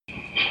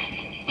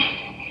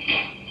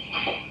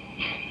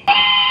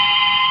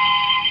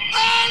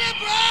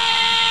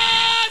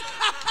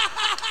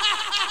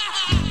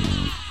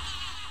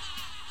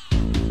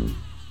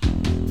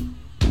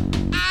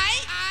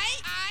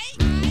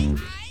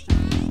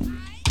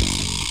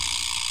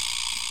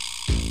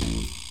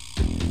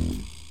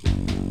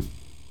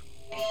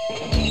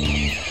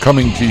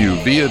Coming to you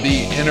via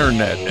the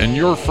internet and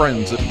your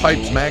friends at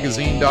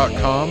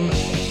PipesMagazine.com,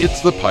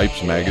 it's the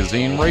Pipes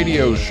Magazine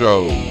Radio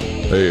Show.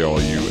 Hey, all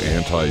you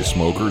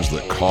anti-smokers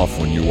that cough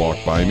when you walk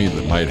by me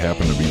that might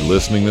happen to be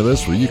listening to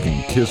this, well, you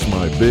can kiss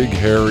my big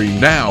hairy...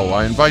 Now,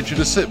 I invite you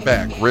to sit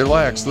back,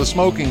 relax, the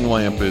smoking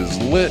lamp is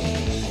lit.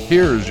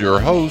 Here's your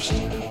host,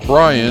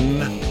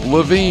 Brian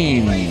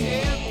Levine.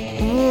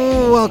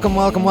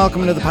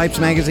 Welcome to the Pipes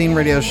Magazine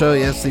Radio Show.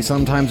 Yes, the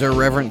sometimes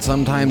irreverent,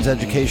 sometimes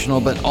educational,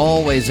 but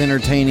always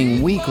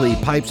entertaining weekly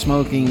pipe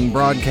smoking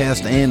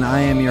broadcast, and I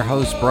am your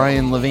host,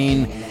 Brian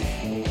Levine,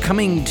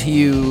 coming to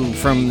you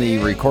from the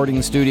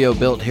recording studio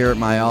built here at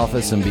my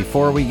office. And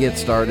before we get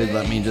started,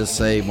 let me just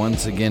say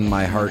once again,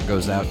 my heart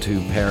goes out to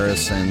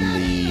Paris and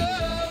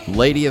the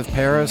Lady of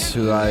Paris,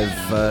 who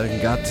I've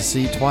got to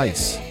see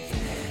twice.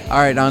 All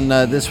right, on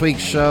this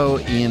week's show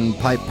in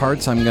Pipe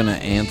Parts, I'm going to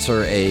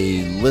answer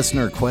a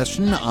listener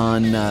question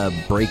on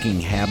breaking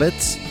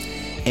habits.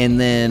 And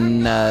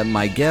then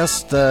my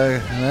guest,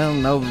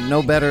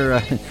 no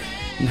better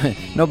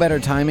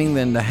timing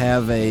than to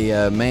have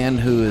a man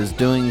who is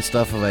doing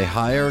stuff of a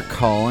higher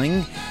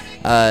calling.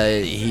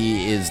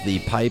 He is the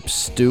pipe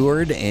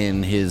steward,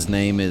 and his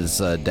name is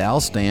Dal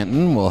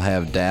Stanton. We'll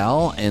have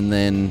Dal, and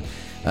then...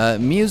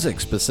 music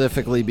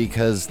specifically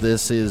because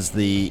this is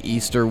the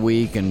Easter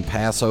week and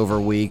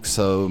Passover week,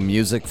 so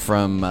music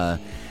from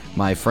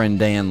my friend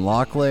Dan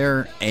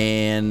Locklear,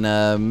 and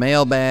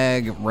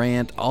mailbag,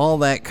 rant, all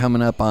that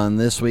coming up on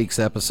this week's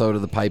episode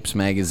of the Pipes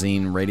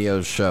Magazine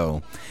Radio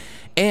Show.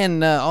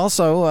 And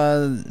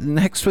also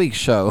next week's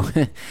show,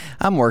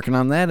 I'm working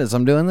on that as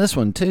I'm doing this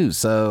one too,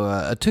 so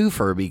a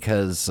twofer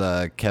because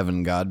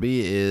Kevin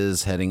Godby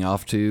is heading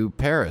off to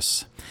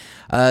Paris.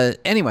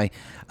 Anyway,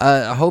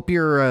 I hope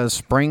your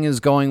spring is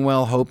going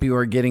well. Hope you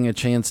are getting a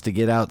chance to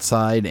get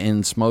outside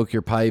and smoke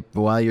your pipe.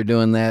 While you're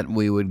doing that,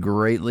 we would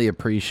greatly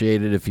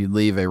appreciate it if you'd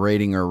leave a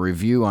rating or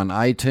review on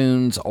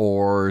iTunes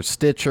or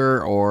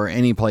Stitcher or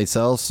any place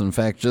else. In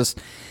fact, just,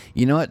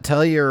 you know what,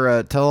 tell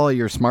all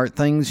your smart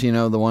things, you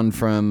know, the one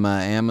from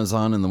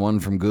Amazon and the one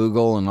from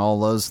Google and all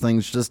those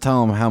things. Just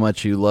tell them how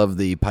much you love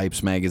the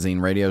Pipes Magazine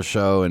Radio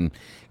Show and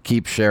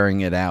keep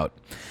sharing it out.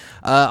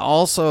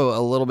 Also,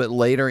 a little bit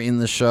later in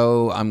the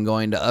show, I'm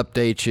going to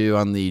update you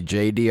on the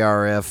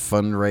JDRF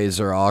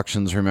fundraiser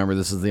auctions. Remember,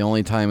 this is the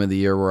only time of the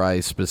year where I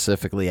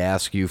specifically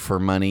ask you for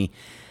money.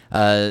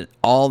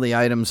 All the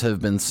items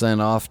have been sent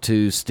off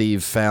to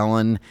Steve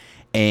Fallon,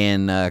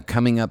 and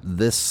coming up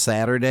this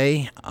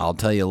Saturday, I'll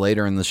tell you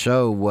later in the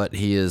show what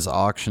he is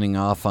auctioning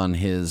off on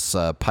his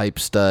pipe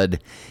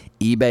stud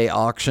eBay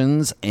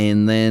auctions.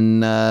 And then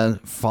the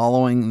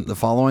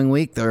following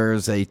week,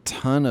 there's a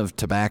ton of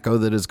tobacco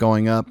that is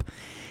going up,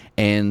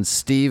 and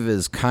Steve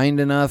is kind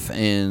enough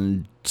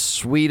and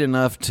sweet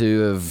enough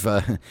to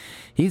have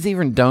he's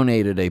even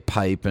donated a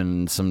pipe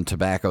and some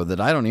tobacco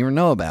that I don't even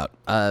know about,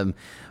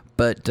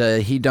 but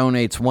he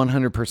donates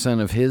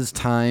 100% of his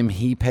time.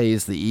 He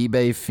pays the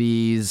eBay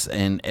fees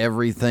and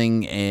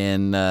everything,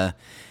 and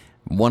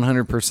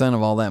 100%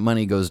 of all that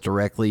money goes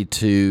directly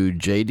to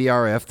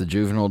JDRF, the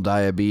Juvenile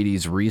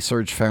Diabetes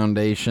Research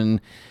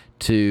Foundation,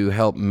 to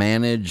help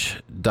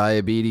manage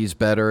diabetes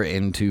better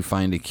and to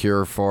find a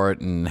cure for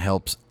it, and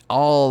helps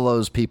all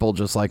those people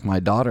just like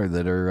my daughter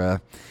that are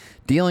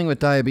dealing with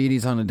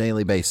diabetes on a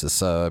daily basis.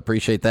 So I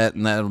appreciate that,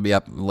 and that'll be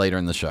up later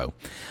in the show.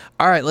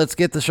 All right, let's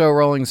get the show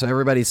rolling. So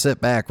everybody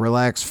sit back,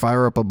 relax,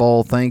 fire up a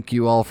bowl. Thank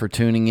you all for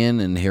tuning in,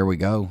 and here we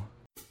go.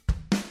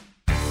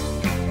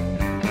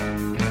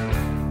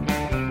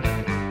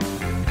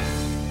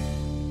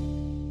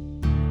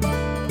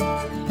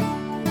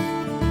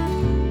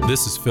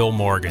 This is Phil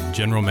Morgan,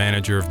 General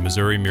Manager of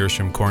Missouri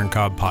Meerschaum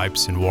Corncob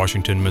Pipes in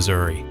Washington,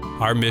 Missouri.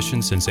 Our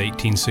mission since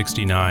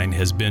 1869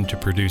 has been to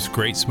produce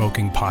great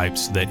smoking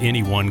pipes that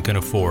anyone can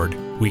afford.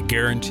 We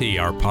guarantee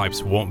our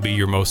pipes won't be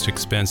your most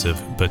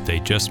expensive, but they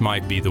just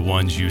might be the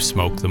ones you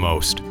smoke the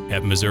most.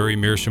 At Missouri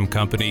Meerschaum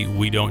Company,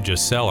 we don't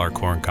just sell our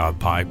corncob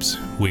pipes.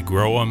 We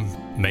grow them,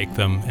 make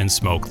them, and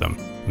smoke them.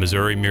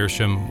 Missouri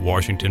Meerschaum,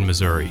 Washington,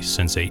 Missouri,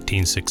 since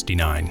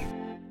 1869.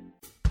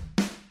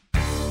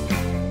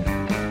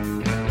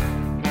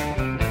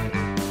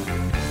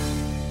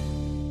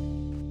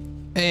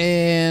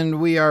 And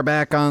we are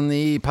back on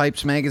the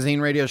Pipes Magazine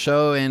Radio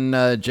Show,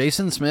 and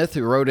Jason Smith,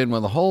 who wrote in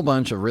with a whole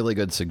bunch of really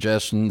good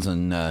suggestions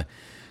and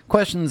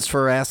questions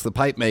for Ask the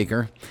Pipe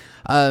Maker.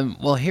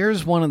 Well,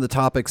 here's one of the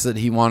topics that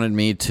he wanted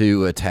me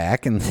to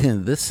attack, and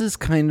this is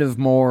kind of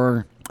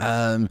more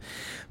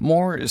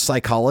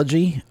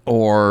psychology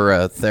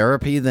or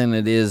therapy than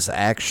it is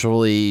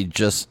actually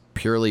just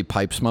purely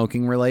pipe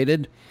smoking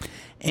related.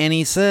 And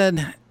he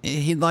said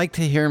he'd like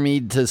to hear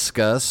me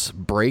discuss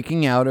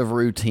breaking out of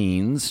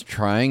routines,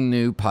 trying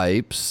new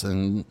pipes,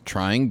 and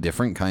trying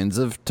different kinds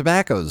of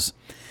tobaccos.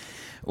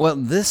 Well,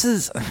 this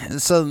is...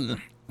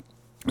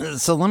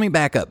 So let me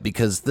back up,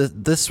 because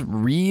this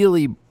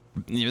really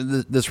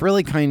this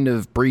really kind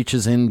of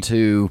breaches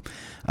into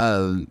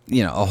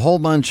a whole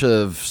bunch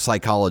of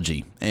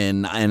psychology,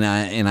 and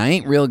I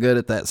ain't real good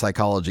at that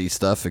psychology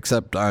stuff,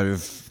 except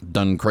I've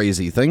done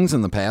crazy things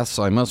in the past,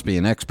 so I must be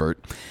an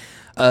expert.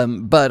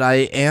 But I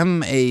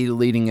am a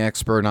leading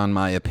expert on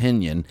my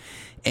opinion.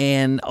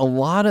 And a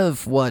lot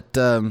of what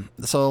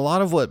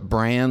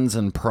brands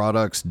and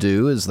products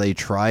do is they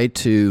try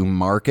to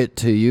market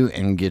to you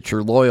and get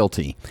your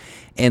loyalty.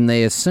 And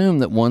they assume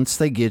that once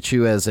they get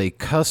you as a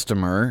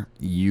customer,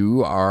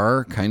 you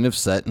are kind of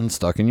set and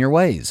stuck in your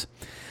ways.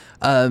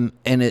 And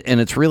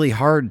it's really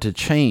hard to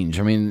change.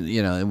 I mean,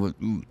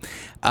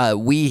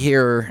 we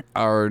here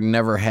are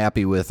never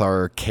happy with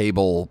our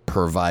cable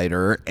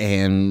provider,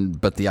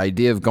 but the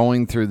idea of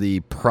going through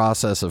the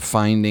process of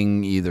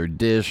finding either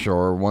Dish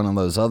or one of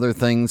those other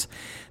things,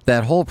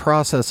 that whole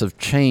process of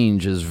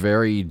change is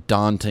very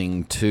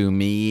daunting to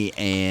me.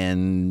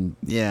 And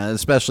yeah,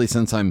 especially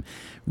since I'm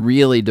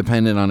really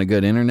dependent on a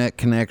good internet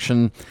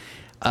connection,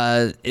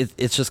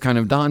 it's just kind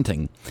of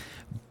daunting.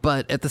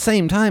 But at the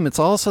same time, it's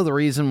also the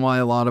reason why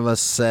a lot of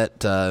us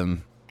set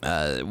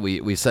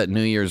we set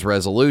New Year's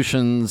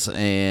resolutions,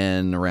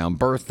 and around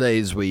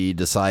birthdays we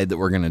decide that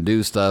we're going to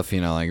do stuff.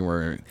 Like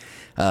we're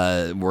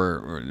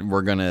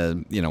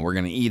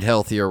gonna eat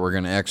healthier, we're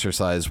gonna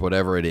exercise,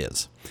 whatever it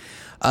is.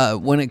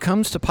 When it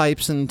comes to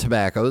pipes and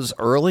tobaccos,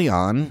 early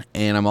on,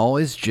 and I'm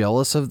always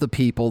jealous of the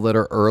people that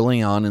are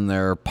early on in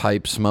their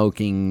pipe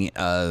smoking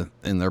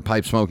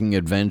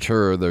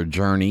adventure or their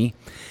journey.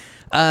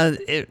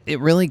 It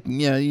really,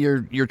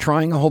 you're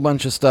trying a whole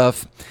bunch of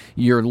stuff.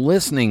 You're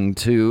listening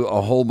to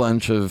a whole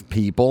bunch of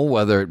people,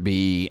 whether it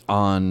be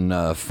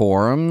on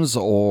forums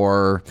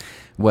or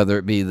whether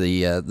it be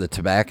the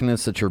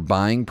tobacconists that you're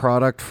buying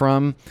product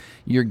from.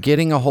 You're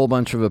getting a whole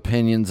bunch of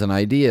opinions and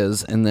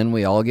ideas, and then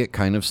we all get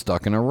kind of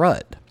stuck in a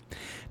rut.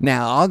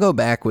 Now, I'll go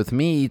back with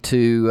me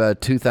to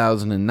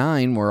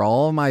 2009, where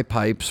all of my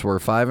pipes were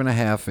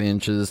 5.5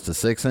 inches to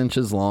 6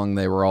 inches long.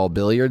 They were all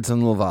billiards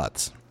and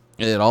Lavats.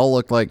 It all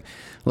looked like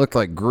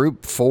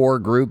Group 4,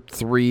 Group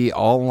 3,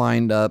 all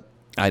lined up.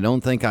 I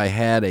don't think I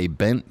had a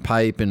bent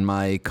pipe in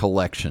my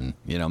collection.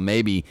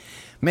 Maybe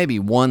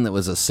one that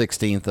was a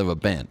 16th of a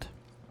bent.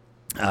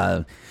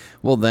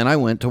 Well, then I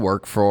went to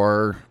work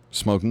for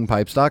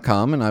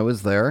SmokingPipes.com, and I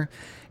was there,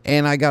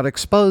 and I got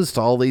exposed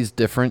to all these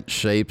different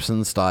shapes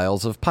and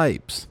styles of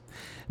pipes.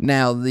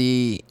 Now,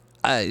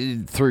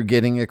 through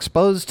getting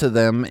exposed to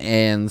them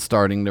and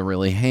starting to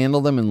really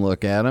handle them and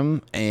look at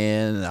them,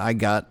 and I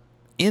got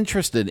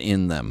interested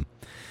in them.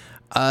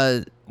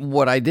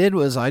 What I did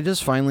was I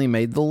just finally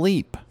made the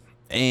leap.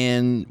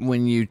 And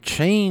when you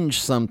change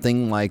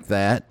something like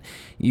that,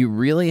 you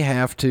really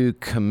have to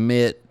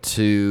commit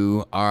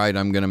to, all right,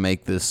 I'm going to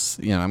make this,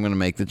 I'm going to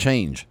make the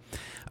change.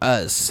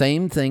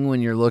 Same thing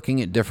when you're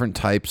looking at different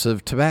types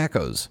of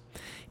tobaccos.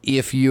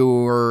 If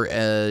you're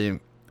an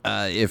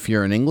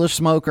English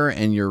smoker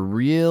and you're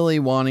really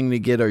wanting to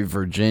get a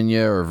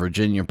Virginia or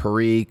Virginia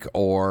Perique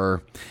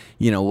or,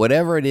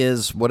 whatever it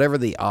is, whatever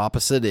the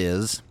opposite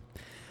is,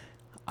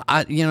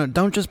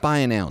 don't just buy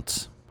an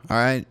ounce. All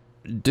right.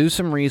 Do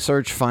some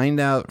research, find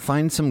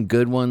some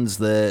good ones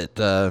that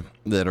are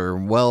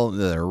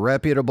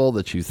reputable,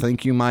 that you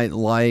think you might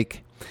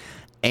like,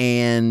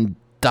 and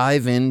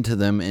dive into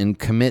them and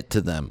commit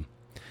to them.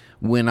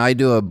 When I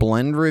do a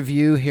blend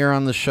review here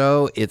on the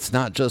show, it's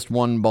not just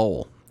one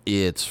bowl.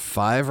 It's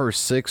 5 or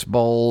 6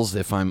 bowls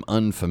if I'm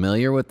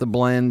unfamiliar with the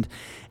blend,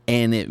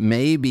 and it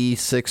may be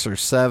 6 or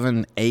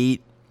 7,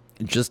 8,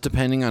 just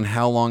depending on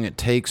how long it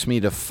takes me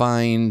to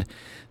find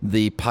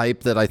the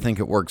pipe that I think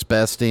it works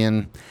best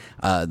in,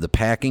 the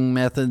packing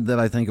method that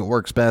I think it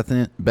works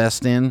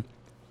best in.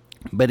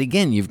 But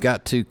again, you've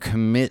got to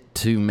commit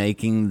to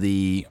making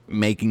the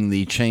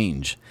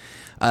change.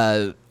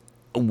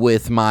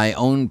 With my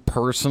own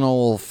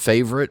personal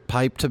favorite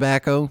pipe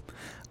tobacco,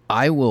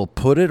 I will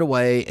put it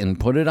away and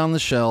put it on the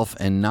shelf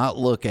and not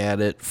look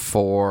at it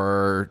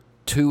for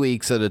 2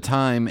 weeks at a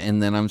time,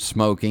 and then I'm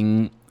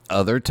smoking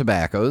other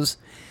tobaccos.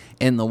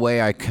 And the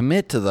way I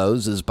commit to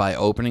those is by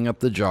opening up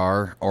the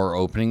jar or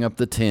opening up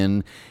the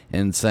tin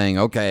and saying,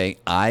 okay,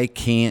 I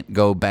can't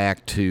go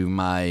back to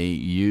my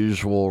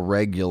usual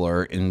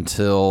regular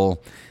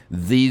until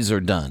these are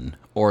done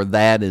or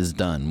that is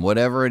done.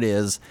 Whatever it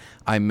is,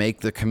 I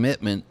make the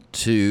commitment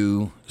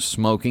to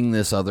smoking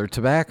this other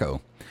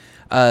tobacco.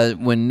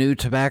 When new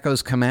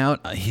tobaccos come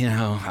out,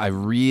 I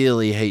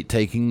really hate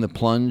taking the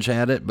plunge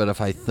at it, but if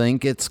I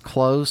think it's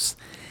close,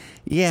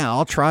 yeah,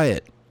 I'll try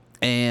it.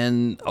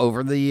 And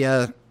over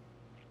the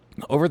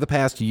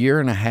past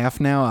year and a half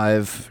now,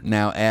 I've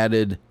now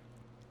added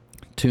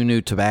 2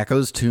 new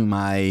tobaccos to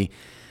my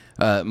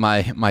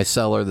my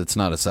cellar. That's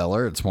not a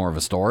cellar; it's more of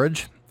a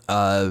storage.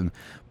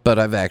 But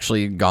I've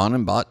actually gone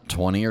and bought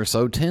 20 or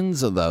so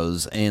tins of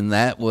those, and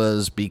that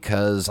was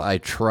because I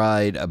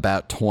tried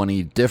about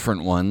 20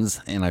 different ones,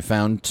 and I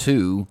found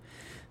 2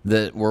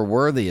 that were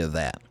worthy of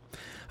that.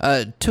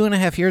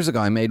 2.5 years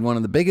ago, I made one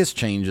of the biggest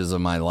changes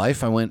of my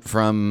life. I went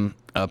from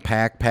a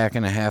pack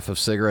and a half of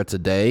cigarettes a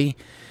day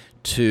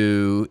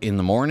to, in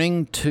the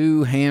morning,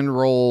 2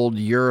 hand-rolled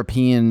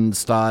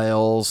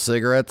European-style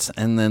cigarettes,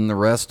 and then the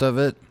rest of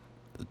it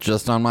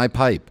just on my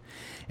pipe.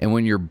 And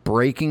when you're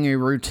breaking a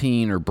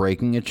routine or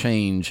breaking a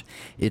change,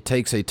 it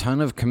takes a ton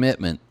of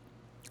commitment.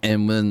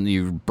 And when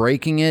you're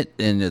breaking it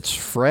and it's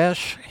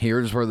fresh,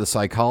 here's where the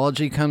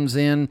psychology comes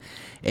in.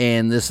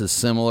 And this is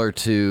similar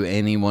to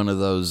any one of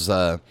those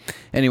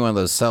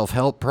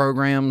self-help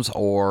programs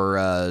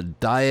or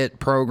diet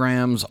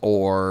programs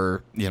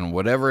or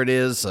whatever it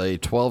is, a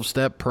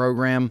 12-step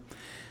program.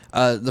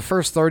 The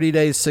first 30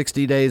 days,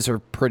 60 days are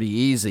pretty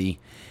easy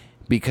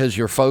because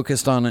you're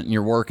focused on it and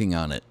you're working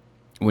on it.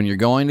 When you're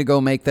going to go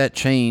make that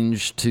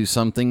change to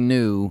something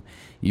new,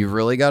 you've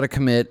really got to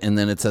commit, and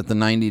then it's at the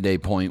 90-day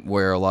point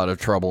where a lot of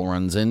trouble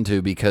runs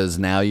into because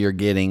now you're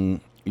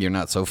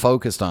not so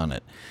focused on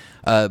it.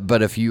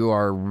 But if you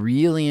are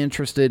really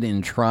interested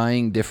in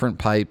trying different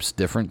pipes,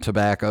 different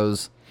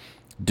tobaccos,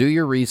 do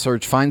your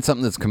research, find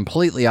something that's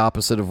completely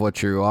opposite of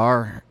what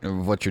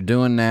you're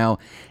doing now,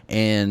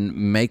 and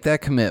make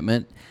that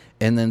commitment,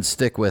 and then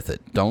stick with it.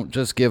 Don't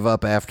just give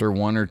up after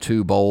 1 or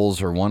 2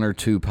 bowls or 1 or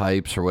 2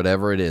 pipes or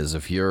whatever it is.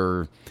 If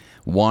you're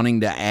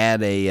wanting to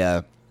add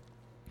a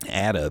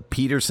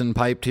Peterson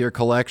pipe to your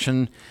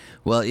collection,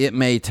 well, it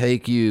may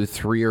take you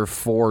 3 or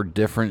 4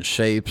 different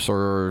shapes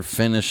or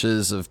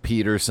finishes of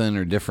Peterson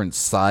or different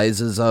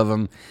sizes of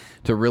them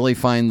to really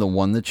find the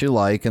one that you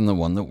like and the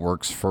one that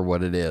works for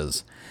what it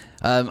is.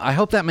 I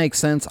hope that makes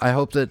sense. I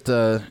hope that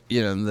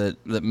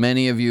that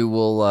many of you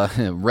will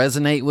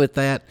resonate with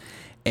that,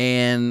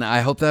 and I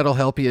hope that'll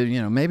help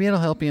you. Maybe it'll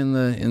help you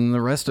in the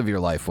rest of your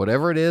life,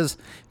 whatever it is.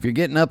 If you're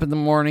getting up in the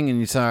morning and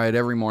you say, all right,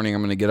 every morning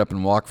I'm going to get up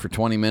and walk for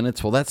 20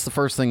 minutes, well, that's the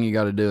first thing you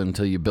got to do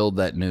until you build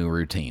that new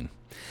routine.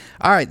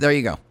 All right, there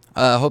you go.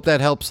 Hope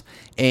that helps.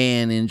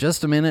 And in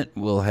just a minute,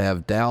 we'll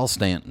have Dal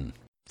Stanton.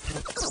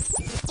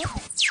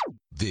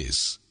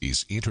 This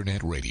is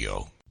Internet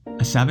Radio.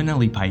 A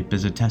Savinelli pipe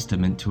is a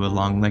testament to a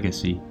long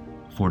legacy,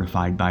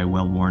 fortified by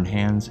well-worn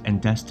hands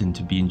and destined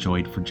to be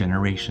enjoyed for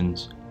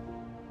generations.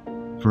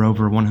 For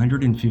over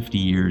 150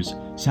 years,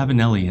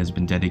 Savinelli has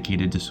been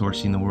dedicated to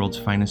sourcing the world's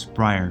finest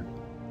briar,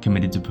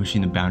 committed to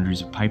pushing the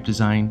boundaries of pipe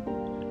design,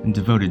 and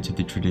devoted to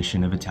the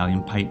tradition of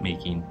Italian pipe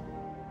making.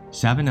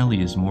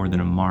 Savinelli is more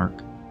than a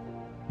mark.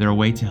 They're a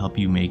way to help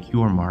you make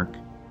your mark,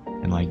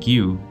 and like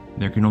you,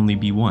 there can only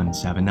be one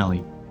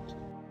Savinelli.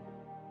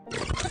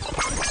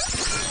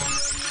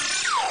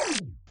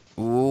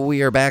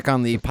 We are back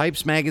on the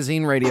Pipes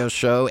Magazine radio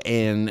show,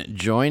 and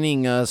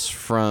joining us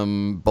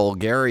from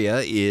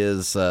Bulgaria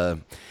is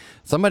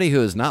somebody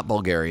who is not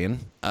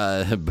Bulgarian,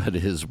 but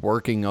is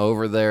working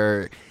over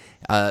there.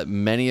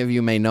 Many of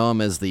you may know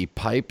him as the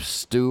pipe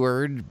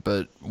steward,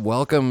 but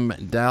welcome,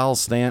 Dal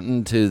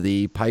Stanton, to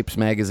the Pipes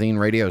Magazine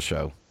radio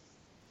show.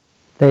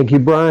 Thank you,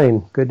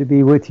 Brian. Good to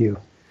be with you.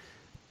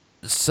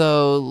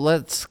 So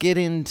let's get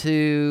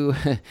into,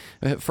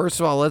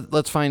 first of all,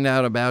 let's find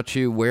out about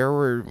you.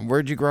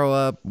 Where'd you grow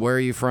up? Where are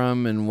you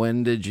from? And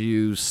when did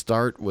you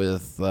start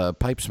with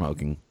pipe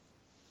smoking?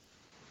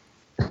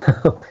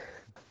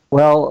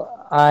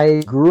 Well,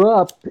 I grew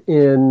up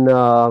in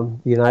the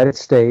United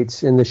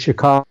States, in the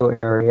Chicago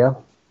area.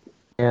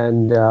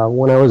 And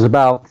when I was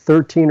about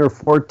 13 or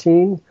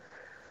 14,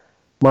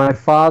 my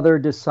father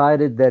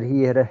decided that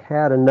he had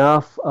had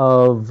enough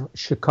of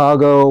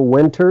Chicago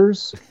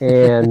winters,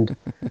 and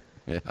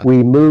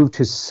we moved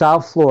to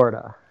South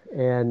Florida.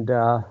 And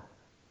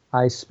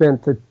I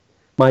spent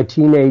my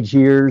teenage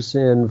years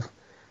in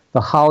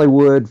the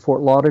Hollywood, Fort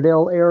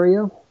Lauderdale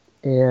area,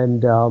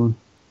 and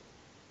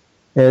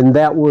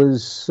that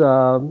was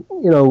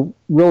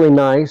really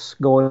nice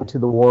going to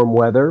the warm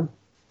weather.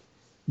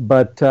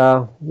 But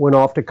went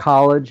off to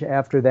college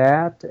after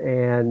that,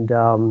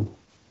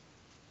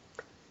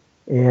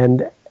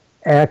 and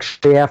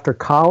actually, after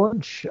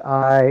college,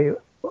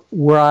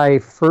 where I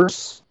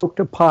first smoked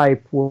a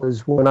pipe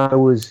was when I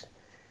was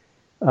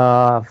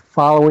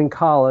following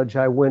college.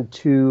 I went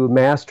to a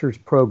master's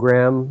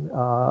program,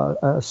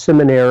 a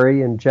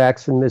seminary in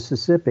Jackson,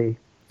 Mississippi.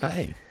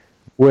 Hey.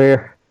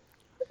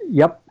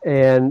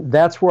 And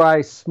that's where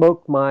I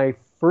smoked my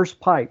first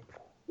pipe.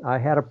 I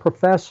had a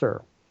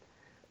professor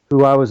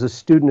who I was a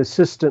student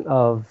assistant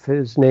of.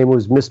 His name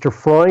was Mr.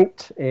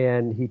 Freund,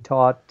 and he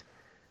taught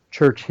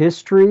church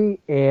history,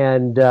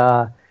 and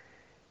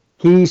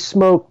he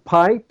smoked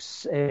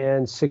pipes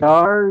and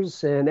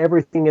cigars and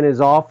everything in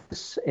his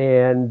office,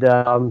 and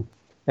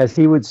as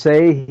he would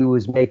say, he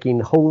was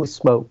making holy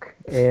smoke.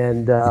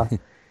 And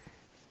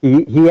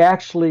he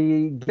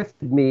actually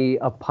gifted me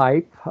a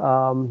pipe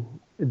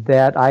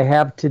that I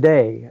have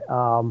today,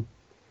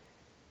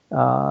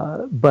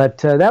 but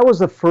that was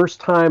the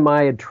first time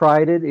I had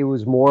tried it. It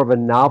was more of a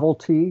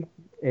novelty,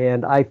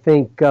 and I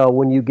think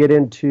when you get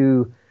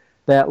into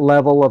that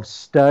level of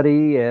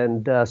study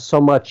and so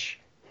much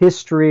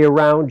history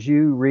around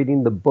you,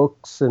 reading the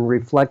books and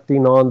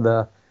reflecting on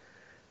the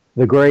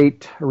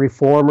great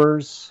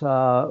reformers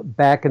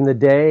back in the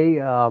day,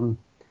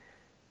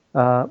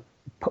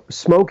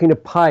 smoking a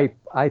pipe,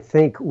 I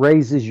think,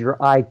 raises your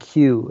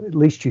IQ. At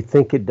least you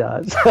think it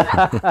does.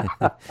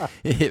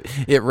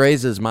 It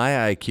raises my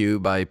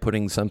IQ by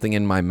putting something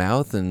in my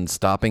mouth and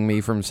stopping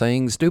me from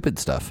saying stupid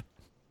stuff.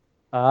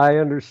 I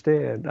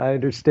understand.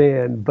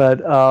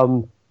 But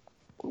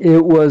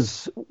it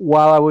was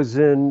while I was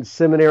in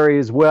seminary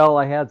as well,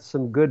 I had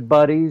some good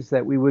buddies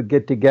that we would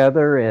get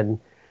together and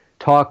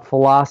talk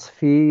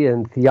philosophy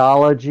and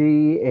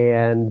theology,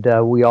 and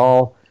we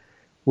all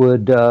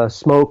would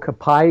smoke a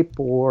pipe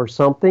or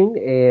something,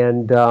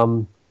 and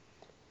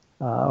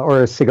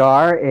or a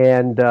cigar,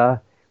 and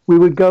we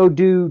would go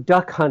do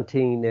duck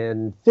hunting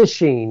and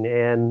fishing,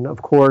 and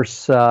of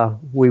course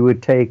we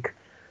would take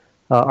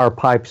our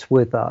pipes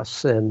with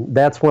us. And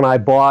that's when I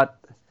bought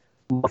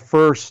my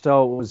first, it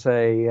was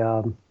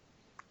a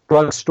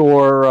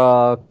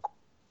drugstore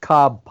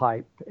cob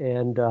pipe,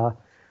 and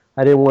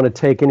I didn't want to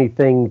take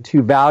anything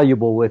too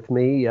valuable with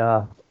me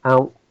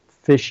out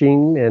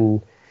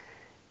fishing,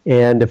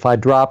 and if I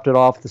dropped it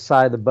off the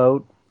side of the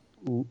boat,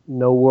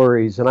 no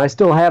worries. And I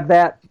still have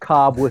that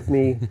cob with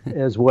me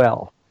as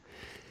well.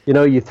 You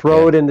know, you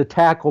throw it in the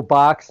tackle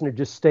box and it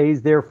just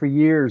stays there for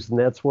years, and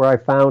that's where I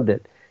found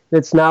it.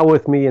 It's now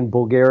with me in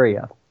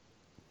Bulgaria.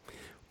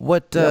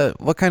 What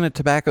kind of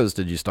tobaccos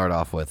did you start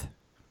off with?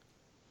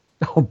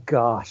 Oh,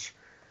 gosh.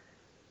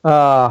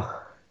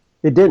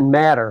 It didn't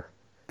matter.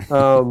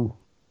 To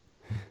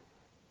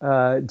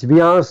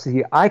be honest with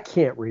you, I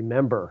can't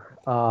remember.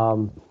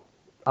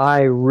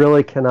 I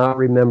really cannot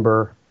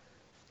remember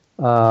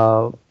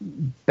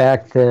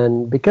back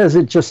then, because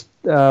it just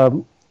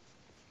probably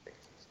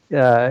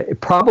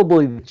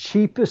the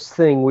cheapest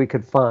thing we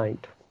could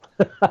find.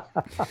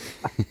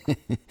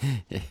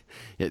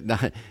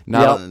 Not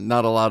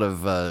a lot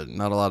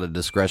of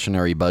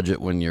discretionary budget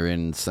when you're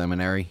in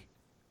seminary.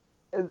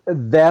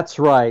 That's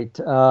right,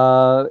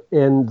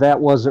 and that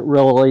wasn't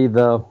really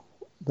the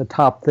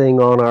top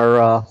thing on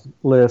our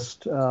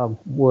list.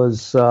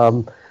 Was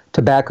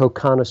tobacco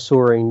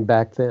connoisseuring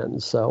back then.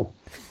 So,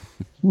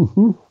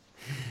 all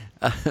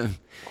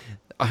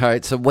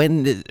right. So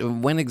when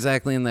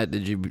exactly in that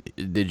did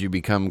you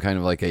become kind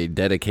of like a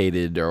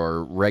dedicated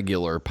or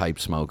regular pipe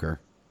smoker?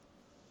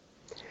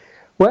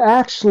 Well,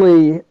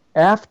 actually,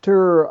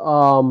 after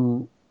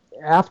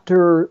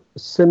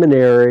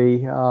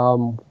seminary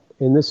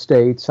in the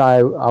States,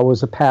 I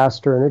was a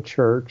pastor in a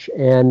church,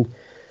 and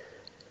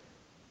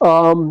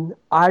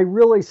I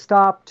really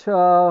stopped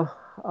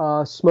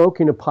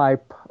smoking a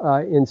pipe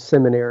in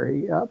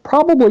seminary,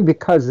 probably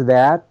because of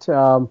that,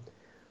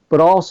 but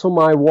also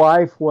my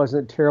wife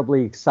wasn't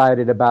terribly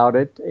excited about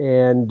it.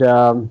 And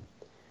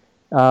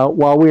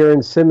while we were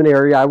in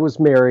seminary, I was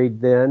married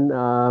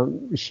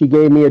then. She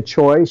gave me a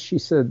choice. She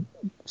said,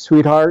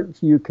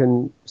 "Sweetheart, you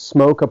can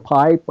smoke a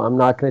pipe. I'm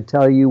not going to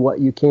tell you what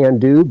you can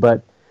do,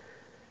 but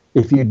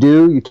if you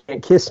do, you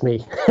can't kiss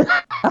me."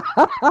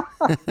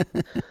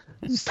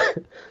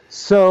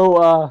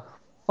 So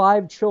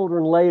 5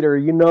 children later,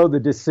 you know the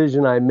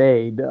decision I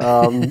made.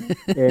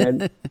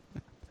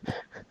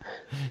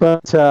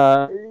 But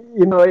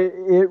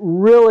it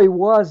really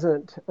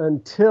wasn't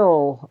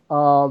until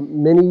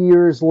many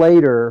years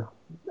later,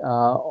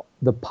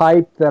 the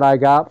pipe that I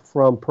got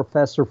from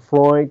Professor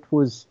Freund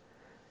was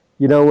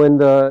in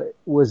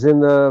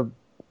the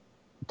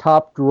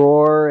top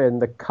drawer,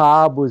 and the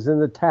cob was in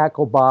the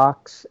tackle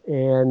box,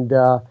 and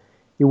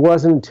it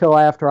wasn't until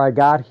after I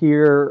got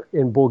here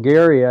in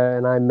Bulgaria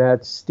and I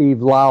met Steve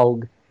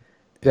Laug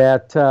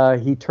that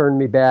he turned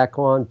me back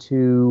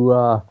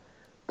onto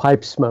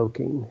pipe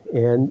smoking.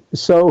 And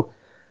so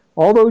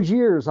all those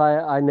years,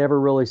 I never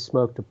really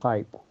smoked a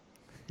pipe.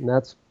 And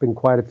that's been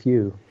quite a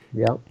few,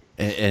 yeah.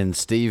 And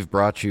Steve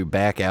brought you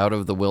back out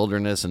of the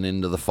wilderness and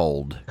into the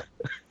fold.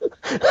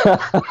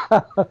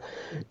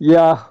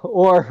 Yeah,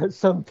 or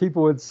some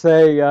people would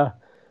say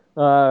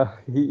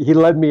he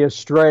led me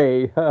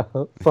astray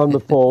from the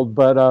fold.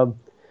 But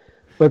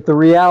the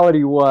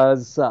reality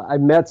was I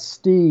met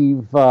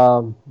Steve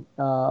after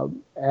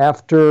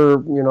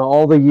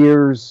all the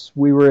years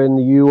we were in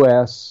the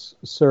U.S.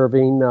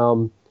 serving.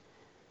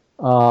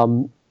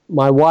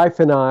 My wife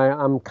and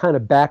I'm kind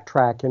of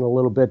backtracking a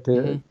little bit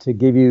to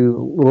give you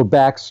a little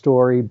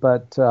backstory,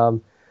 but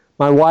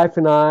my wife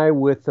and I,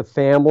 with the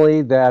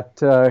family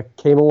that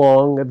came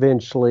along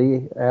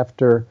eventually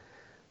after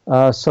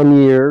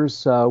some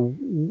years,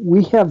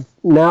 we have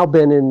now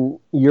been in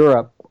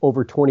Europe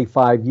over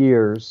 25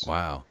 years.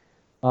 Wow.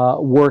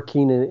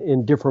 Working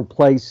in different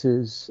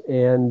places,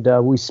 and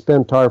we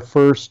spent our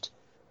first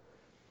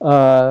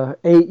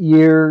 8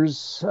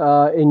 years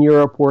in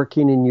Europe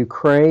working in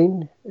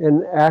Ukraine,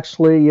 and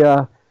actually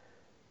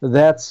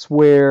that's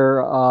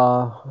where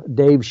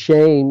Dave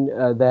Shane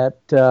that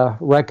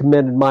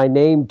recommended my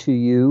name to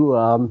you.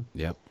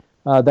 Yep.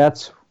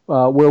 That's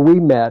where we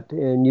met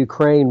in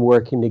Ukraine,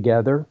 working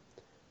together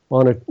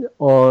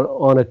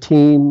on a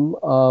team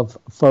of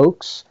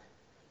folks.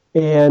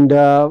 And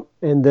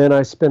then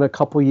I spent a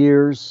couple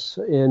years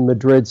in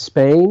Madrid,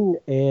 Spain,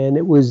 and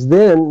it was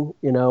then,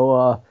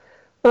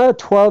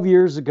 12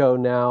 years ago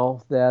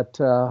now, that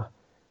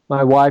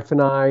my wife and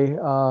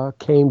I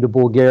came to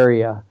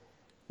Bulgaria,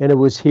 and it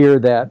was here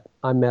that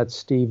I met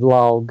Steve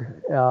Laug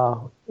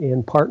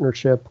in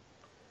partnership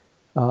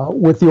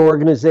with the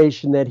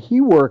organization that he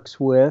works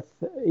with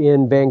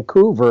in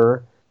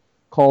Vancouver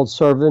called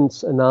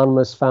Servants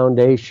Anonymous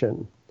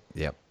Foundation.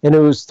 Yep. And it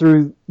was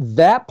through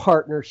that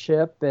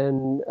partnership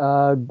and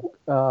our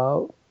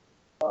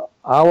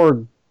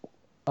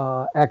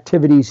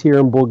activities here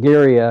in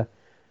Bulgaria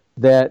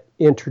that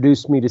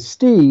introduced me to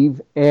Steve.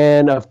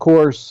 And of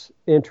course,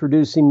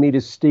 introducing me to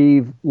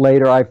Steve,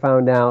 later I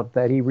found out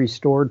that he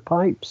restored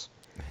pipes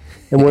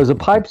and was a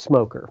pipe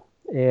smoker.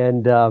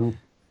 And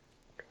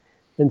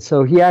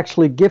so he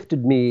actually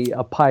gifted me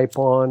a pipe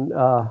on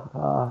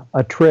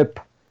a trip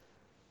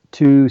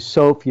to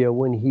Sofia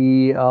when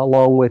he,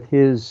 along with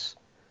his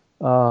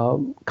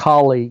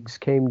colleagues,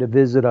 came to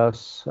visit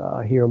us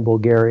here in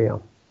Bulgaria.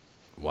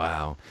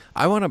 Wow.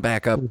 I want to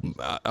back up.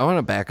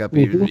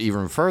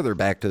 Even further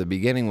back to the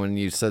beginning when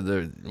you said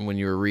when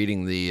you were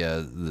reading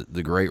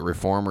the Great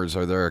Reformers.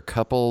 Are there a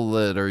couple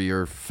that are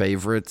your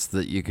favorites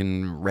that you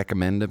can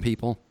recommend to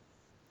people?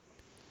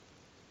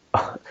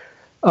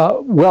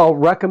 Well,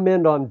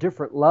 recommend on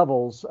different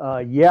levels.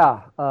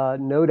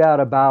 No doubt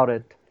about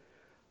it.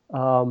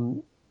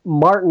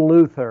 Martin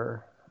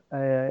Luther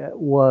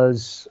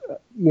was,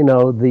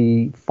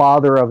 the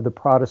father of the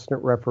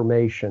Protestant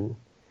Reformation.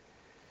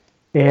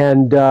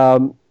 And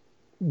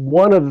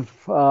one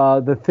of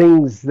the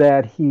things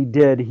that he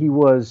did, he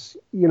was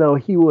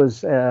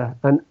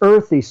an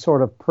earthy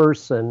sort of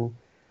person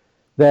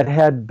that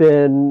had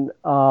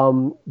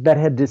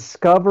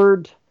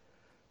discovered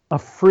a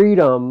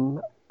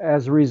freedom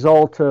as a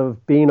result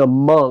of being a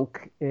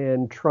monk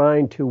and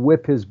trying to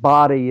whip his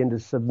body into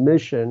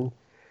submission.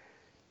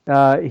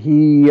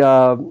 He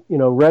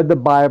read the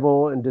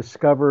Bible and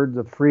discovered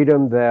the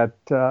freedom that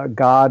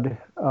God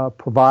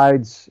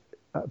provides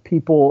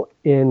people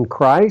in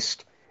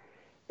Christ.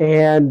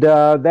 And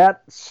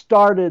that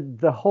started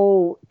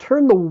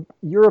turned the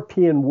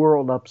European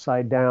world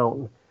upside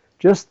down.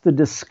 Just the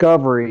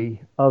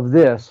discovery of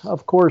this.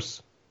 Of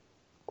course,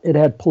 it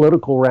had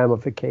political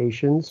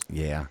ramifications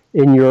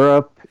in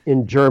Europe,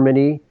 in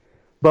Germany.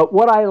 But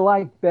what I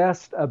like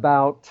best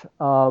about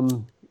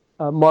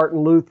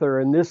Martin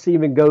Luther, and this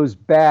even goes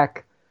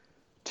back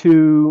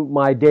to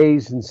my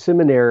days in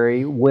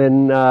seminary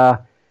when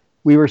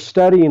we were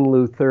studying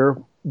Luther,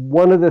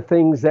 one of the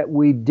things that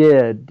we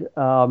did,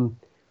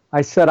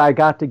 I said I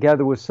got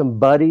together with some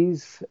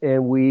buddies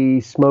and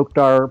we smoked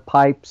our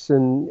pipes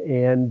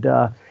and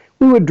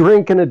we would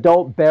drink an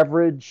adult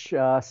beverage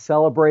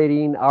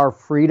celebrating our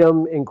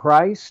freedom in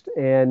Christ.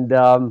 And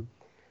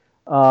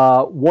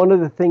one of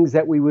the things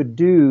that we would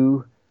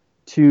do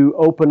to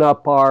open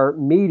up our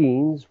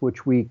meetings,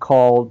 which we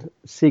called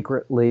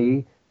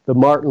secretly the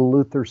Martin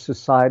Luther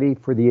Society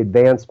for the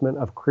Advancement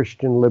of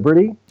Christian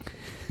Liberty,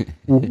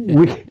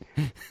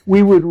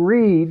 we would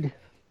read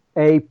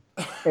a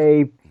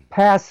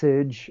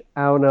passage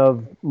out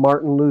of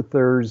Martin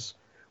Luther's,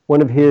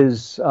 one of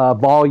his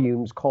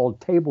volumes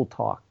called Table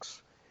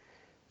Talks.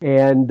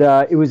 And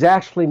it was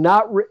actually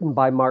not written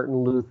by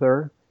Martin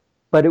Luther,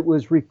 but it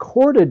was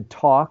recorded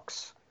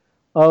talks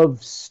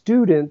of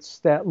students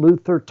that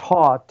Luther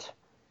taught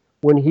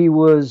when he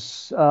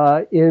was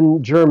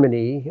in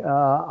Germany.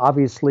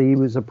 Obviously, he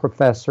was a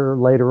professor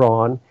later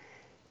on.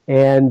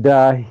 And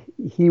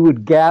he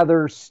would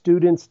gather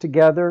students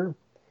together,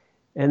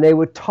 and they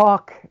would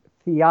talk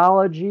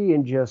theology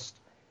and just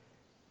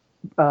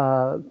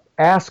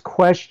ask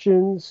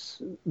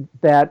questions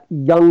that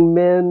young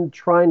men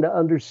trying to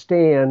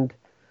understand,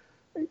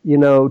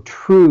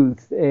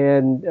 truth.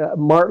 And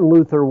Martin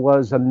Luther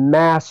was a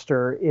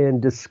master in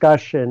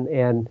discussion.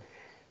 And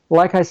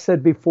like I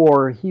said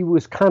before, he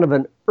was kind of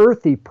an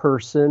earthy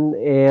person,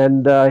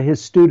 and his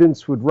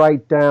students would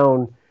write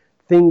down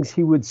things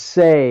he would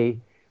say,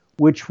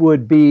 which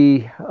would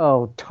be,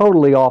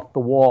 totally off the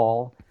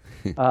wall.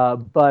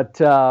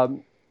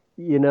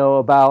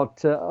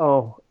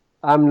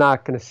 I'm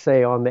not going to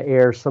say on the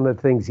air some of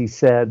the things he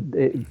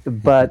said,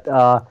 but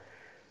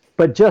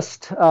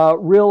just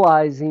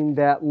realizing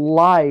that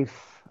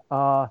life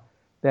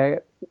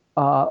that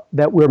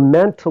we're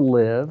meant to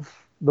live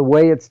the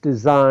way it's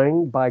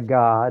designed by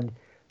God,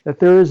 that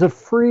there is a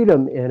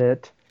freedom in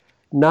it,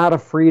 not a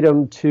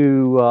freedom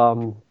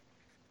to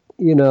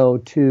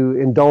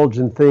indulge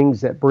in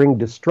things that bring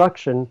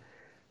destruction,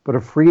 but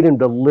a freedom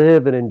to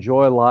live and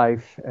enjoy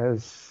life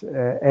as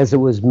it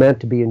was meant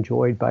to be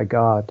enjoyed by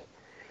God.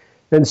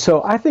 And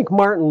so I think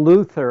Martin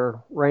Luther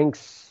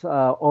ranks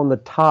on the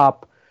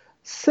top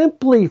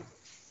simply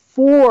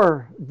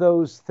for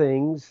those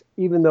things,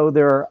 even though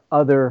there are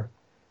other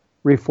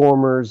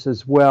reformers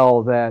as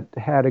well that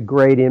had a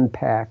great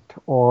impact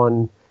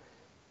on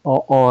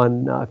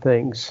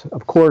things.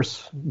 Of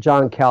course,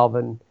 John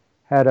Calvin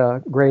had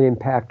a great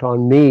impact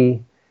on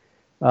me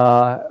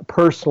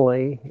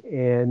personally,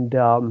 and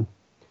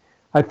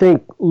I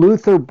think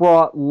Luther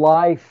brought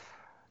life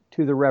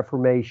to the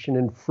Reformation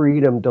and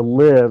freedom to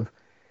live.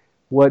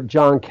 What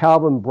John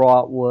Calvin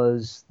brought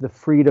was the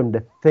freedom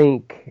to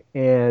think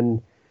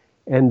and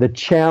and the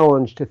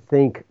challenge to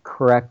think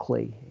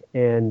correctly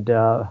and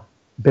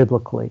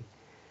biblically.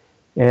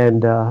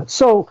 And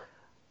so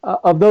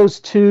of those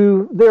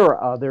two, there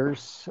are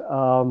others.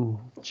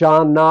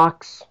 John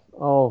Knox,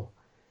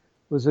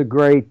 was a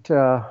great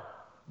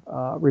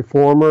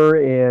reformer,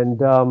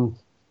 and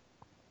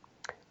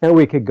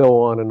we could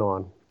go on and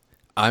on.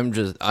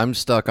 I'm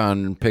stuck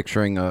on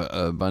picturing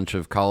a bunch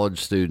of college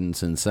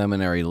students in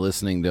seminary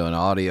listening to an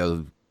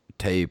audio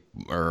tape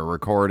or a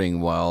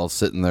recording while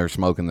sitting there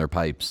smoking their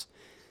pipes.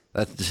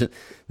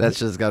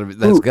 That's got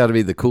to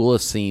be the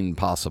coolest scene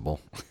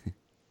possible.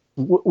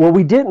 Well,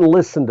 we didn't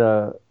listen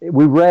to.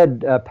 We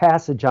read a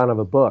passage out of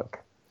a book.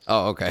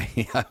 Oh, okay.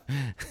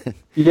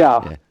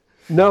 Yeah.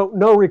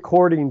 No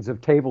recordings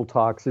of table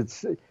talks.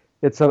 It's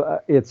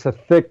a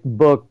thick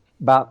book,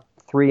 about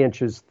 3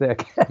 inches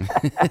thick.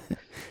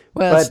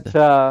 Well,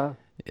 but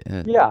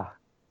yeah.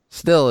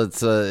 Still,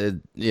 it's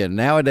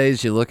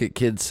nowadays you look at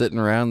kids sitting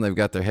around, they've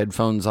got their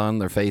headphones on,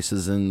 their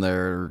faces in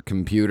their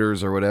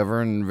computers or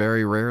whatever, and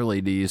very rarely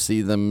do you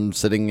see them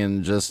sitting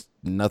in just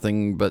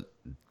nothing but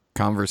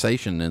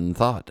conversation and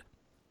thought.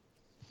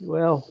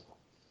 Well,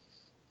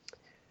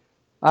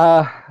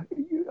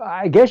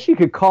 I guess you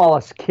could call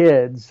us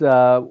kids.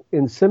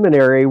 In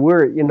seminary,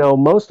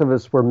 most of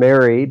us were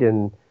married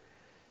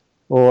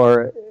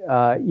or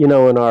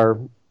in our,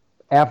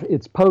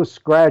 it's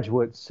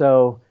postgraduate,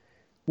 so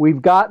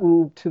we've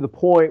gotten to the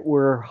point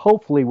where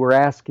hopefully we're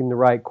asking the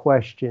right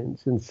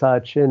questions and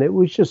such, and it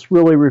was just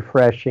really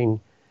refreshing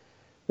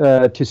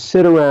to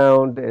sit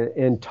around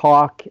and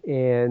talk,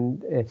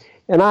 and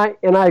I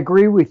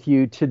agree with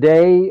you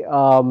today.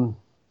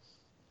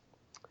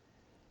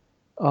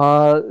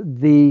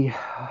 The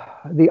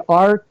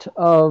art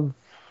of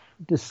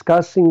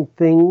discussing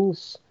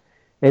things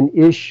and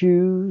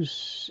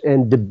issues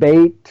and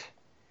debate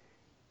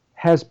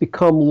has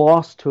become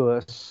lost to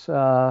us,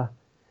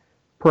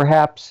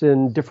 perhaps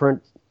in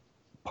different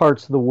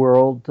parts of the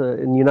world.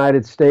 In the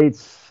United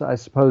States, I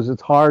suppose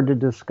it's hard to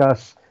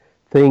discuss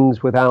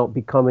things without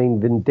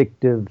becoming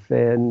vindictive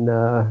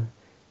and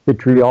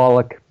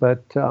vitriolic,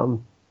 but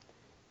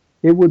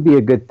it would be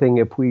a good thing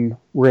if we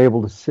were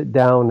able to sit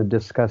down and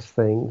discuss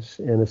things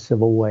in a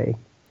civil way.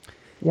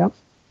 Yep.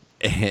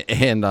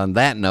 And on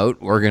that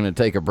note, we're going to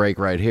take a break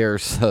right here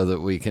so that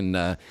we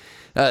can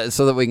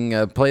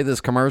play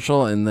this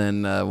commercial, and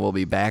then we'll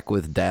be back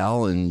with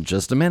Dal in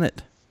just a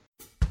minute.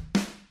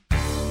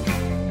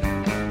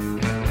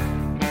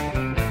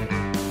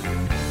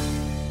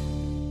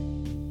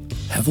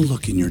 Have a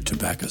look in your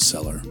tobacco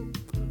cellar.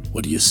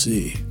 What do you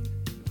see?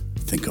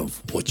 Think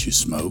of what you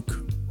smoke,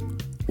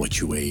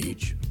 what you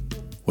age,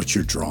 what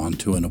you're drawn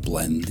to in a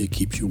blend that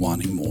keeps you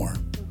wanting more.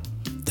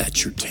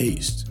 That's your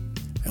taste.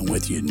 And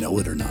whether you know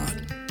it or not,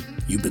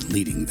 you've been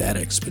leading that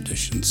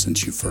expedition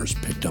since you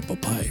first picked up a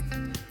pipe,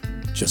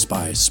 just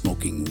by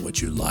smoking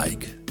what you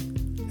like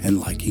and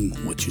liking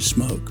what you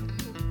smoke.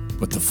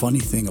 But the funny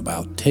thing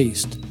about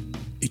taste,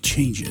 it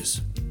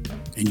changes,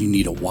 and you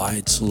need a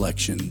wide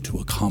selection to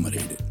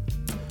accommodate it.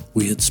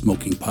 We at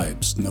Smoking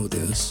Pipes know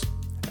this,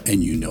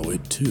 and you know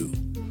it too.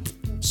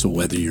 So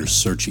whether you're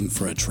searching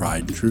for a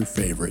tried and true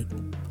favorite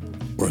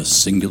or a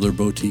singular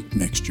boutique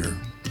mixture,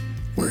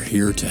 we're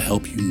here to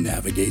help you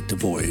navigate the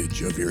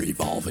voyage of your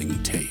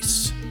evolving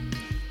tastes.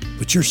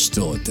 But you're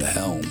still at the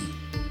helm.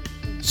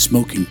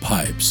 Smoking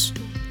Pipes,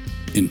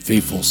 in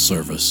faithful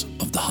service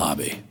of the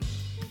hobby.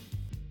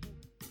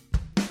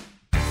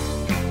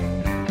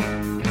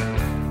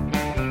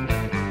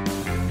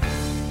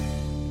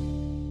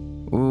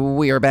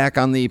 We are back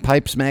on the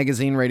Pipes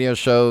Magazine radio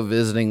show,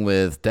 visiting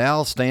with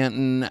Dal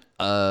Stanton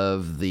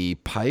of the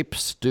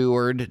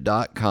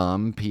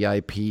pipesteward.com,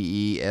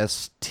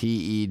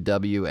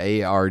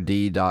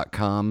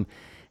 pipesteward.com.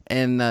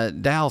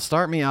 And Dal,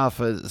 start me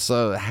off.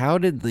 So how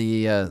did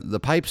the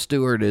Pipe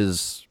Steward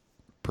is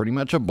pretty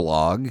much a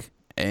blog,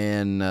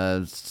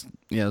 and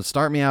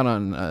start me out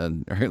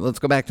on, let's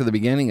go back to the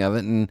beginning of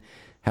it, and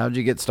how did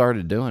you get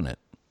started doing it?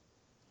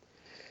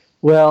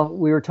 Well,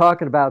 we were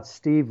talking about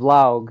Steve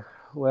Laug.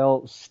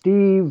 Well,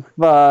 Steve,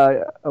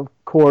 of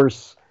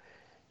course,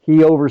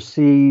 he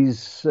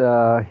oversees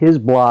his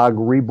blog,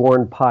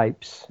 Reborn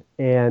Pipes.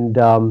 And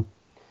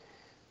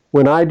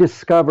when I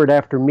discovered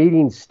after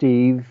meeting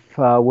Steve,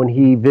 when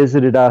he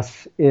visited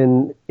us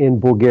in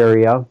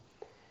Bulgaria,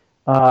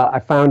 I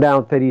found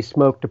out that he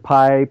smoked a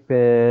pipe,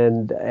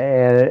 and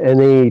then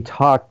he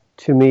talked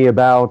to me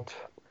about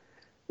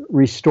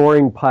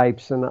restoring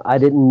pipes, and I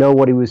didn't know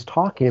what he was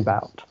talking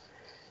about.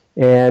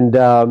 And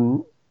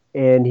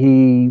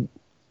he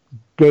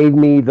gave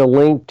me the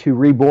link to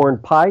Reborn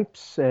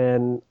Pipes,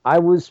 and I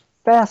was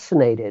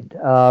fascinated.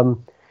 I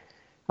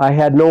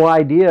had no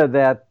idea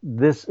that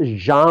this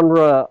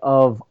genre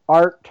of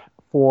art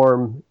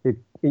form,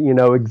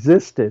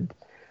 existed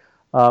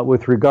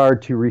with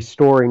regard to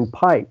restoring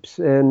pipes,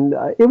 and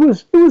it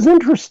was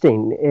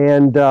interesting.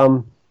 And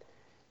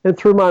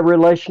through my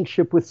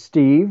relationship with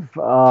Steve,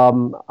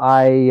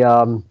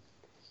 I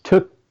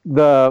took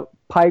the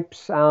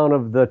pipes out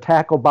of the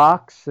tackle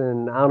box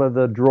and out of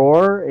the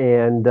drawer,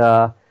 and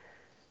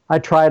I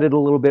tried it a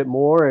little bit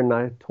more, and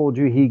I told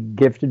you he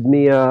gifted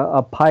me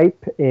a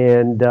pipe,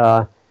 and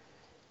so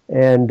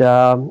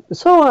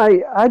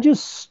I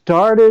just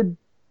started,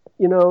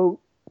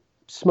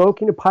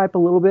 smoking a pipe a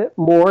little bit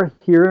more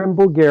here in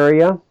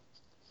Bulgaria,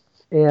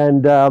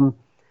 and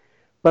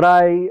but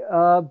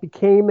I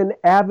became an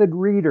avid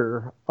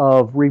reader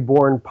of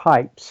Reborn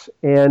Pipes,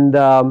 and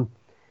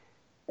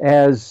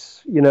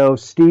as you know,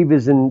 Steve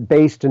is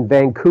based in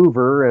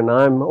Vancouver, and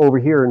I'm over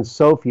here in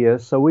Sofia,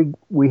 so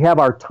we have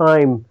our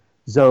time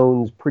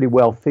zones pretty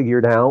well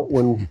figured out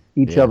when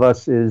each of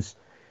us is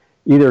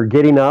either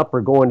getting up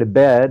or going to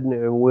bed,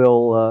 and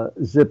we'll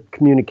zip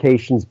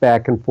communications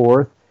back and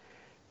forth.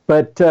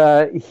 But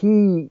I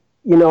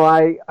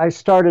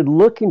started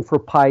looking for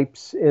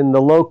pipes in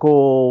the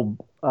local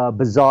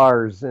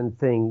bazaars and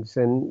things,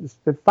 and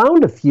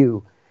found a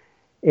few,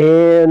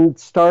 and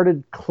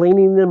started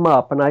cleaning them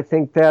up. And I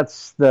think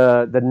that's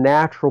the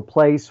natural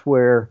place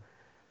where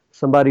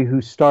somebody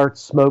who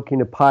starts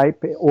smoking a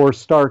pipe or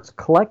starts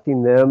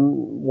collecting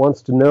them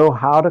wants to know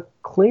how to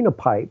clean a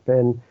pipe.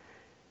 And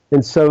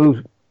so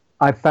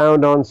I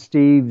found on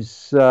Steve's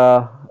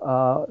site,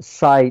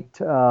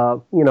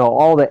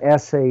 all the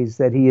essays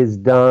that he has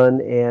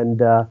done,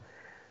 and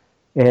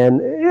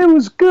it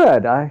was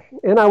good. I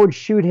would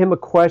shoot him a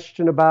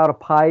question about a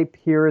pipe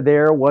here or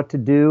there, what to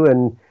do,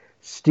 and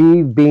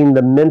Steve, being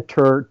the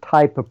mentor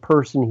type of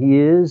person he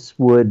is,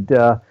 would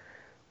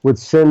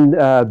send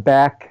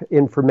back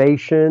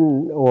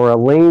information or a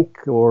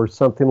link or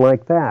something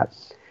like that.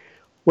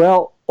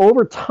 Well,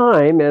 over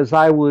time, as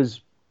I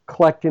was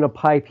collecting a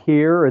pipe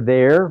here or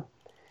there,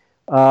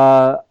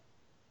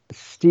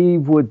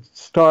 Steve would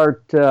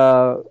start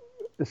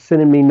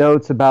sending me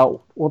notes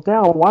about, well,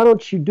 Dal, why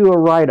don't you do a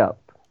write-up,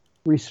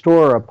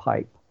 restore a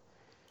pipe?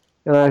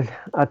 And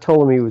I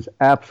told him he was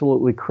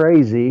absolutely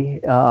crazy.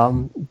 I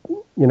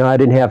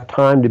didn't have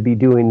time to be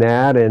doing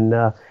that,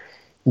 and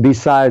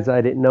besides,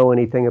 I didn't know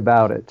anything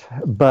about it.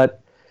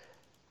 But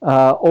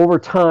over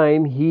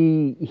time,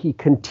 he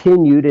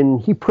continued,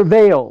 and he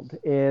prevailed.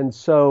 And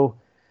so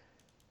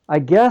I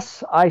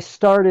guess I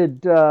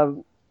started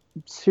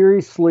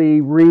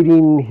seriously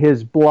reading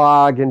his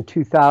blog in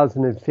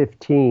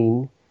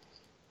 2015.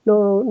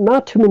 No,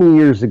 not too many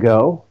years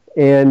ago.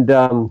 And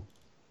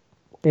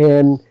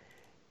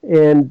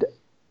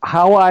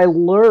how I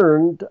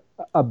learned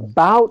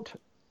about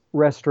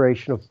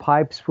restoration of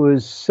pipes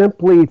was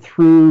simply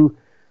through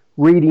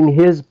reading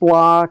his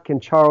blog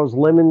and Charles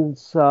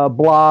Lemon's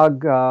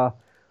blog,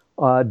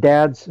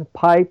 Dad's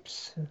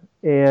Pipes,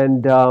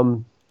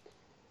 and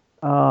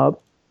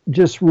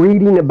just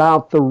reading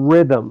about the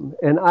rhythm.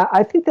 And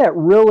I think that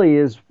really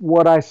is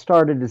what I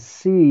started to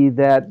see,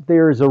 that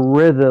there's a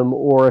rhythm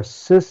or a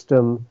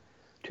system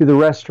to the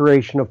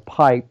restoration of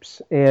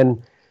pipes.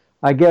 And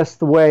I guess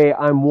the way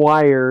I'm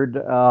wired,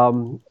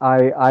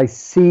 I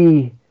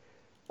see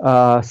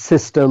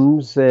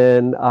systems,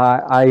 and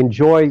I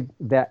enjoy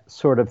that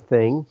sort of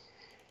thing.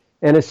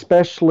 And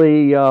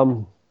especially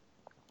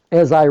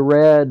as I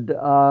read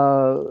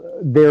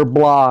their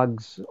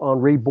blogs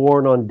on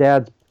Reborn, on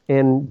Dad's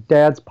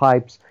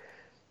Pipes,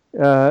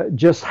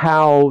 just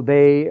how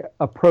they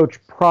approach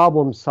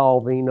problem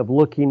solving, of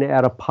looking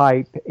at a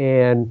pipe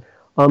and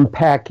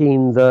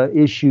unpacking the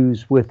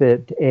issues with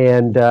it,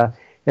 and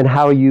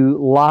how you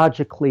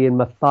logically and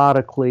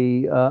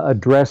methodically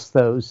address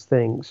those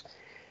things.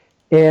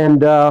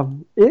 And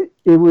it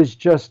was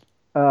just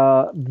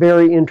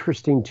very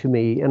interesting to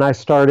me. And I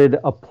started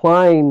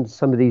applying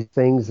some of these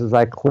things as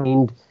I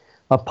cleaned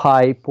a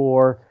pipe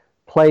or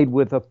played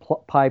with a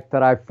pipe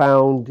that I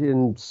found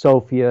in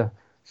Sofia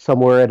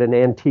somewhere at an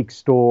antique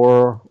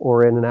store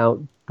or in an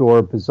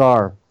outdoor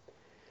bazaar.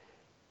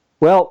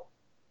 Well,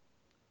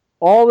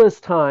 all this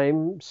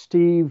time,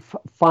 Steve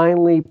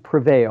finally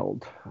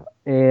prevailed.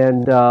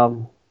 And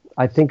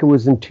I think it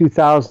was in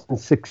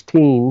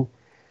 2016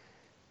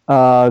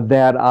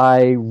 that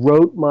I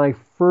wrote my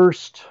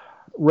first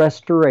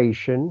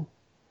restoration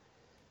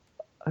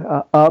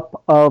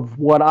up of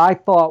what I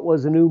thought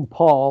was an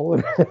Paul,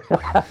 and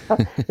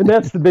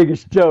that's the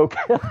biggest joke.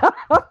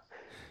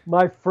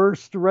 My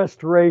first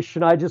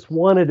restoration, I just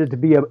wanted it to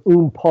be a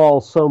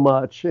Paul so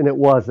much, and it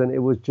wasn't. It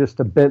was just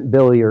a bent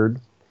billiard.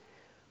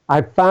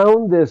 I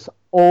found this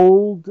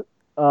old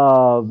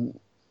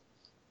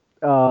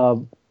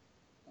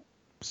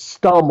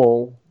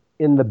stummel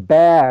in the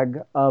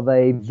bag of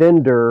a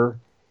vendor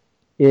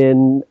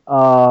in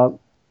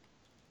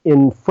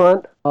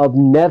front of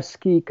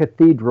Nevsky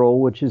Cathedral,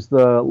 which is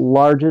the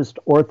largest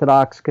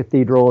Orthodox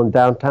cathedral in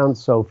downtown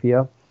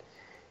Sofia,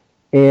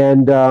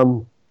 and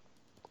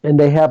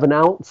they have an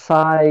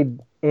outside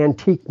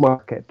antique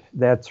market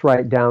that's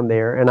right down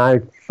there. And I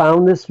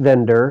found this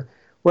vendor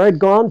where I'd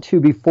gone to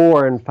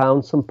before and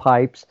found some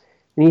pipes,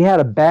 and he had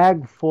a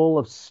bag full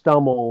of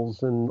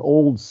stummels and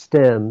old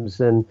stems,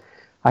 and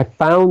I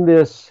found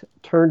this,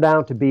 turned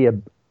out to be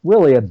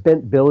really a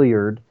bent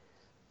billiard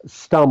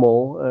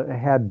stummel.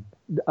 Had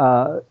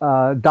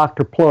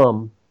Dr.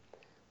 Plum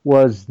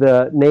was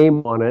the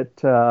name on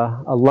it,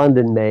 a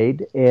London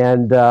made,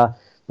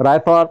 but but I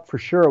thought for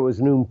sure it was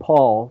an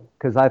Paul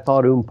because I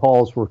thought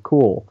Pauls were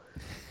cool.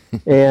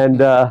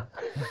 And,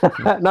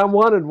 and I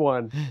wanted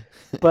one.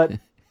 But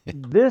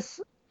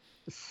this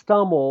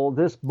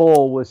this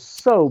bowl was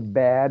so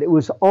bad, it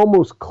was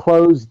almost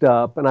closed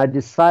up, and I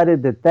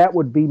decided that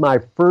would be my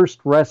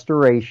first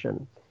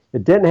restoration.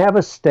 It didn't have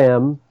a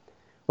stem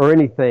or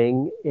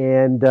anything,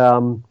 and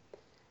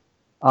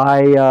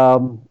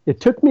it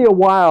took me a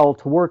while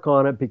to work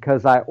on it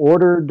because I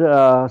ordered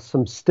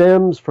some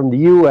stems from the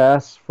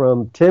U.S.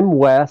 from Tim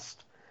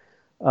West,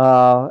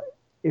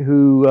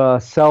 who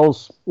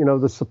sells,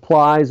 the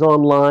supplies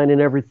online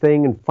and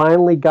everything, and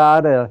finally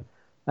got a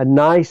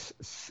nice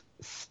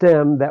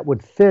stem that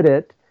would fit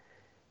it.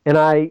 And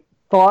I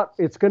thought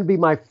it's going to be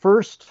my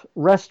first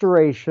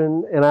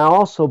restoration. And I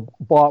also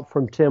bought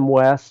from Tim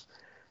West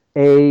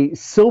a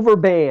silver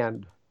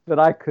band that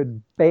I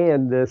could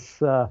band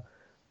this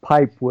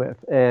pipe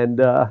with. And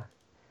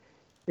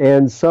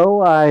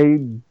so I,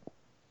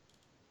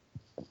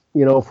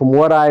 from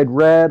what I had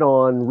read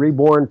on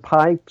Reborn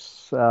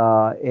Pipes,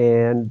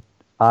 and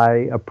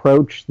I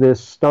approached this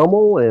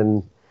Stummel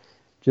and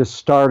just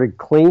started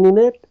cleaning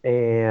it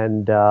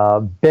and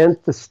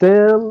bent the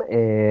stem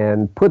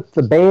and put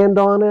the band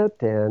on it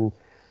and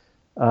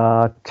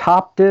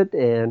topped it,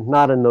 and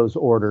not in those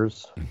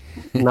orders,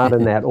 not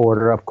in that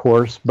order, of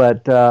course,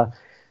 but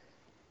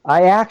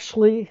I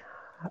actually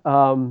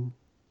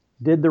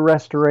did the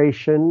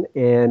restoration,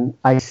 and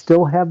I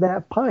still have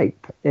that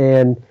pipe,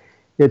 and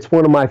it's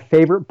one of my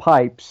favorite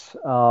pipes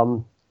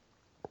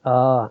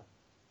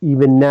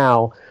even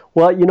now.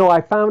 Well, I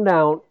found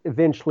out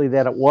eventually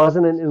that it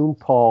wasn't an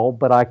Paul,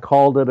 but I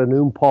called it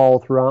an Paul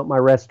throughout my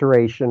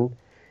restoration,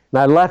 and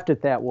I left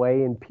it that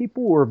way, and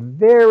people were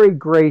very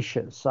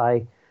gracious.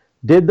 I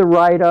did the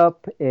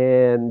write-up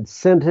and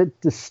sent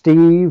it to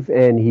Steve,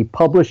 and he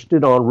published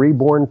it on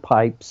Reborn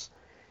Pipes,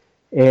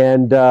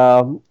 and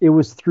it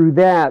was through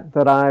that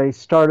I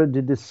started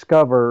to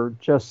discover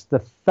just the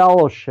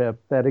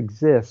fellowship that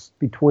exists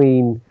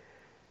between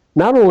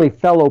not only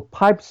fellow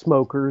pipe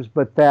smokers,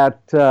 but that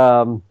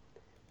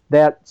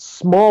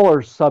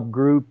smaller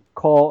subgroup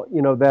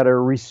that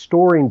are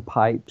restoring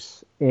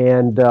pipes,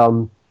 and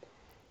the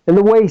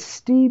way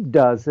Steve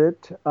does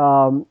it,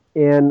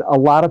 and a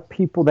lot of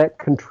people that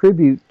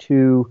contribute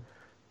to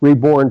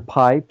Reborn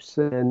Pipes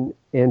and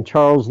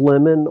Charles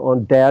Lemon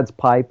on Dad's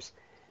Pipes,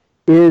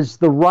 is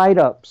the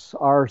write-ups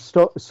are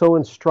so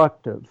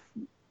instructive,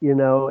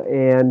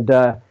 and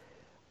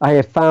I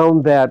have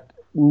found that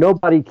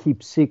nobody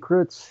keeps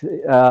secrets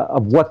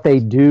of what they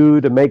do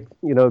to make,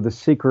 the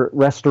secret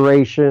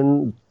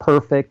restoration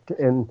perfect.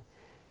 And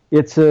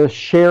it's a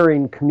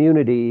sharing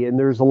community, and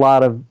there's a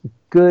lot of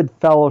good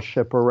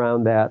fellowship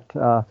around that.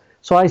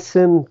 So I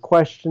send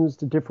questions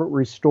to different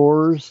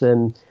restorers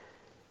and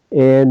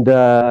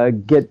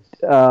get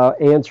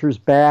answers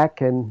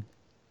back, and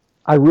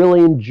I really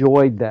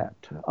enjoyed that.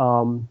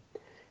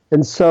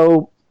 And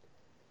so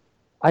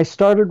I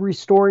started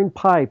restoring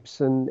pipes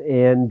and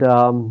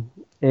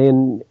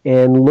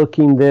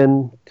looking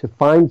then to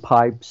find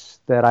pipes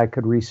that I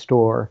could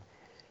restore.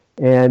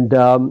 And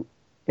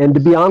to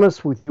be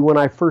honest with you, when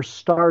I first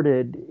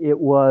started, it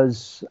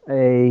was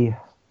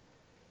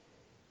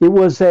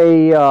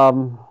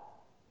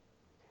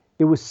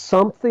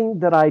something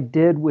that I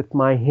did with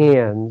my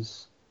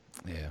hands.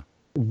 Yeah.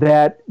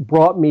 That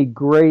brought me a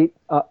great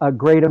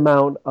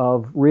amount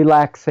of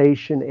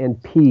relaxation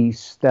and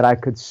peace, that I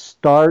could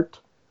start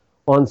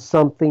on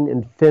something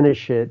and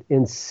finish it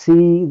and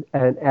see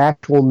an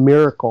actual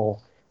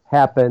miracle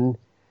happen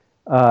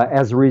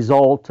as a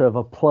result of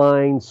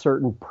applying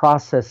certain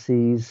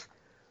processes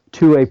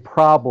to a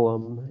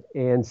problem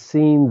and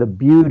seeing the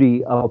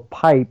beauty of a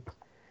pipe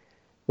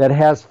that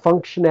has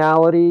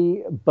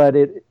functionality, but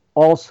it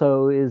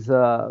also is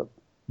a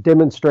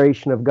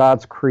demonstration of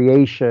God's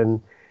creation.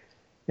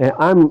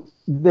 And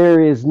there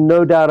is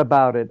no doubt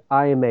about it,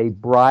 I am a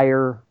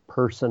briar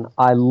person.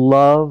 I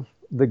love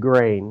the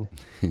grain.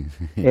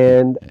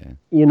 And,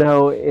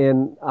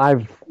 and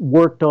I've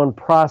worked on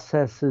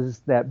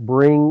processes that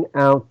bring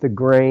out the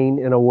grain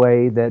in a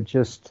way that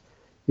just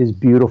is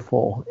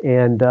beautiful.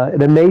 And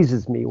it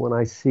amazes me when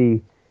I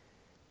see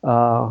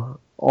all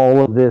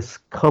of this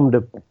come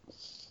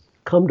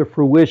to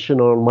fruition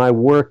on my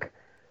work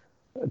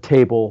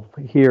table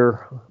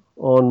here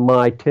on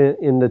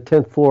in the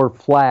 10th floor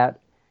flat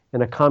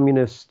in a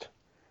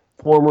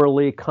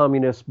formerly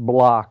communist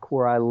block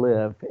where I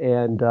live.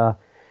 And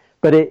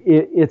but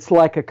it's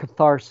like a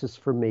catharsis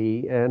for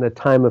me and a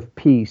time of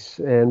peace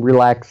and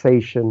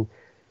relaxation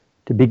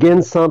to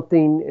begin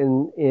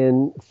something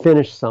and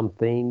finish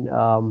something,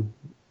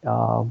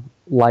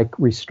 like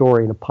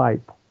restoring a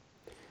pipe.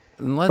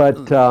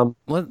 Let's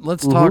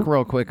talk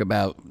real quick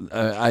about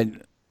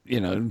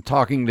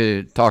talking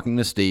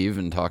to Steve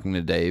and talking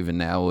to Dave, and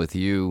now with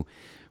you,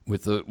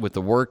 with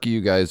the work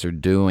you guys are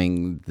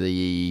doing,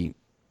 the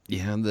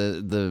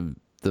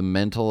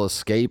mental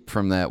escape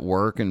from that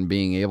work and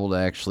being able to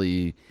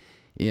actually,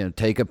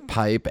 take a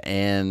pipe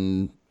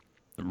and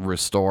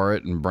restore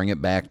it and bring it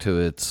back to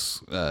its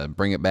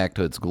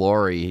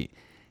glory.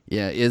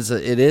 Yeah,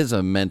 it is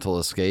a mental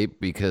escape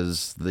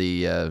because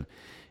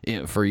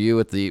for you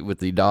with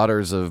the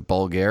Daughters of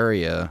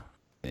Bulgaria,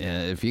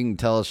 if you can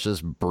tell us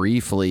just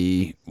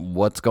briefly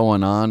what's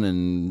going on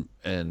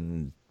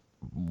and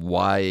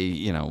why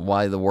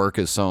the work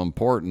is so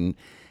important,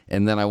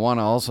 and then I want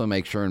to also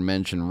make sure and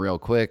mention real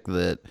quick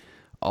that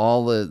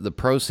all the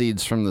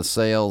proceeds from the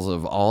sales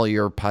of all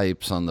your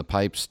pipes on the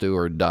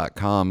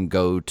pipesteward.com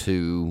go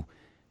to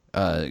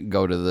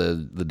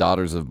the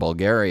Daughters of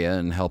Bulgaria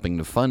and helping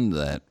to fund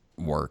that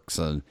work.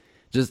 So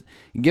just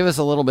give us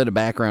a little bit of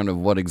background of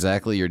what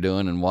exactly you're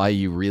doing and why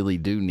you really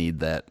do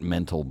need that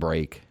mental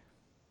break.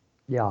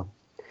 Yeah.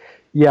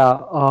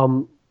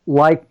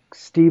 Like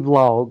Steve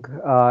Log,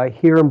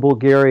 here in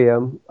Bulgaria,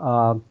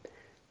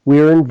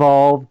 we're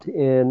involved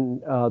in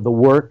the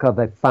work of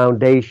a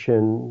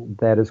foundation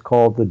that is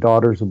called the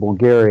Daughters of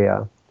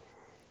Bulgaria.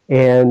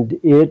 And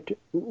it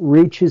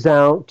reaches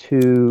out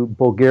to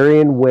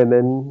Bulgarian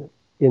women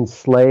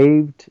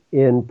enslaved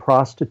in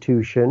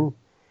prostitution.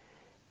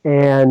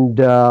 And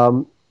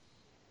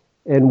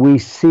we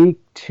seek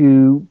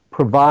to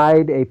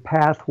provide a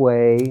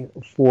pathway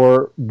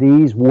for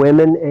these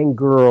women and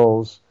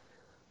girls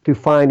to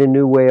find a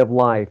new way of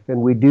life.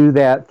 And we do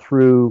that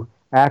through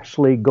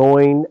actually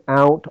going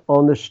out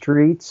on the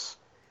streets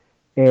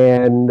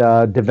and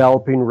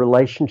developing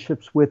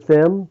relationships with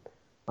them.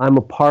 I'm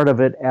a part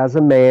of it as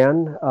a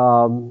man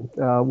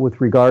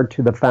with regard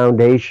to the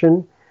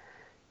foundation.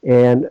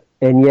 And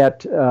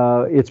yet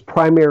it's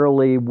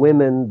primarily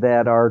women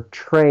that are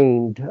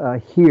trained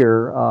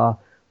here,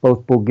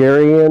 both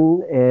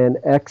Bulgarian and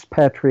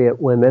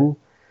expatriate women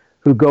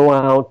who go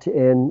out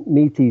and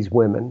meet these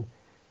women.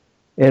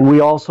 And we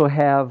also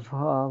have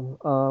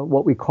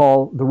what we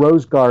call the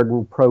Rose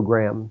Garden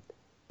program,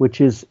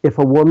 which is if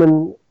a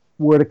woman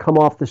were to come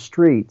off the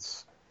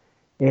streets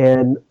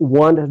and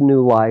want a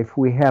new life,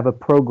 we have a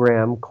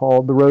program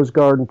called the Rose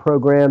Garden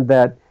program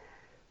that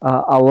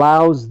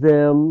allows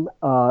them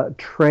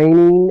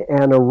training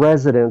and a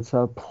residence,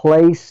 a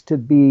place to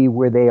be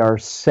where they are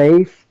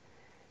safe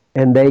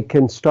and they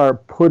can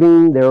start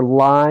putting their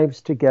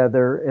lives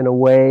together in a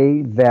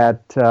way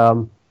that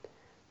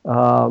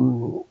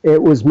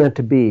it was meant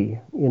to be,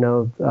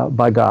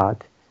 by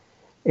God.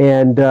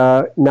 And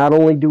not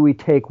only do we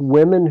take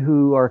women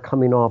who are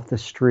coming off the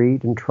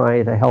street and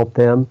trying to help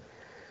them,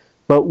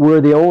 but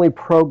we're the only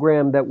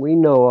program that we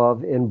know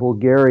of in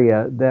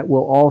Bulgaria that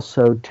will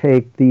also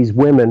take these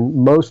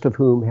women, most of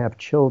whom have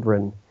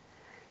children.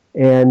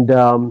 And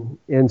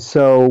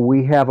so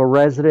we have a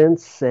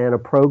residence and a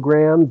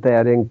program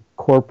that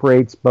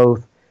incorporates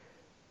both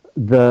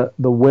the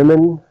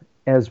women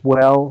as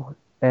well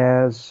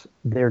as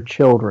their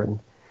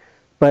children.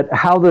 But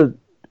how the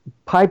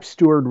Pipe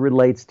Steward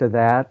relates to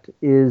that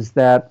is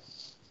that,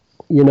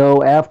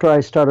 after I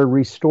started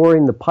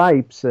restoring the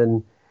pipes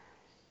and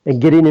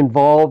getting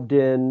involved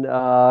in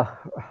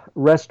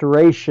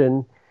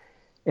restoration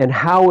and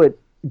how it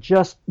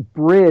just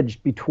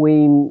bridged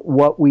between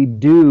what we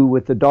do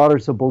with the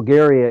Daughters of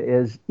Bulgaria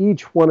is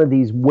each one of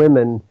these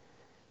women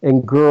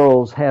and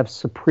girls have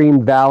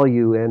supreme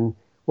value, and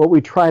what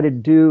we try to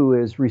do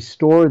is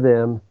restore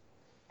them,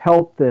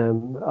 help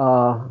them,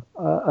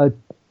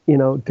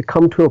 to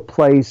come to a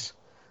place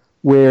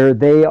where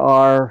they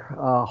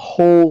are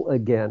whole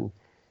again.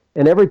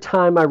 And every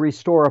time I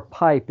restore a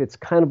pipe, it's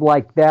kind of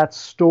like that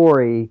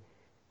story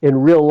in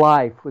real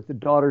life with the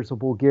Daughters of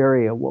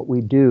Bulgaria, what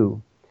we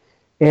do.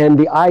 And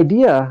the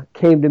idea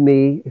came to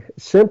me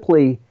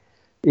simply,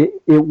 it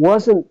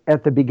wasn't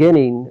at the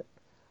beginning.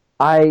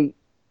 I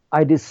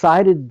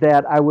decided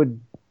that I would,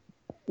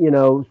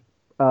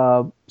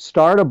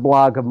 start a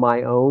blog of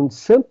my own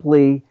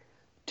simply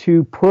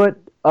to put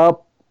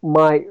up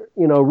my,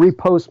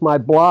 repost my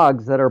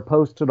blogs that are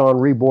posted on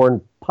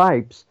Reborn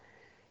Pipes,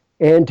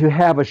 and to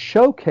have a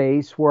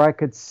showcase where I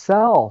could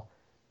sell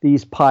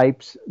these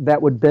pipes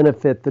that would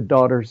benefit the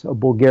Daughters of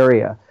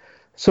Bulgaria.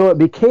 So it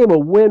became a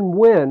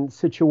win-win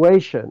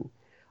situation.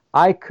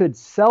 I could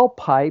sell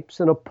pipes,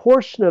 and a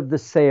portion of the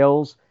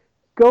sales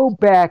go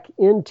back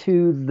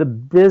into the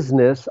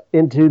business,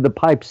 into the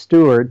Pipe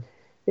Steward,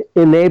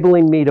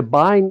 enabling me to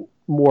buy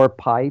more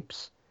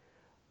pipes.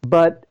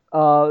 But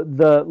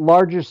the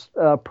largest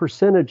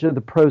percentage of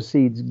the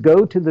proceeds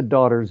go to the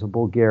Daughters of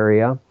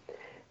Bulgaria.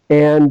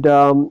 And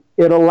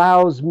it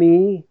allows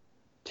me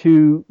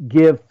to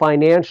give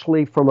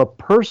financially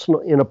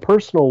in a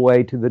personal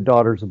way to the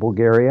Daughters of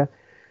Bulgaria,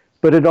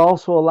 but it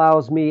also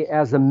allows me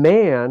as a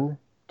man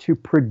to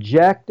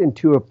project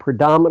into a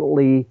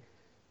predominantly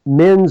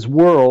men's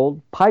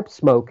world, pipe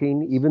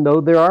smoking, even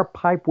though there are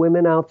pipe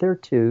women out there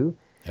too.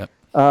 Yep.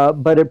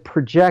 But it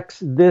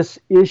projects this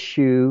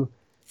issue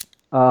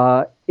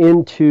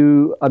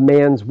into a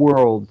man's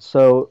world.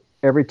 So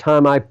every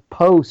time I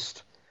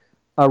post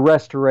a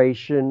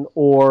restoration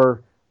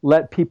or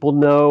let people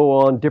know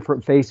on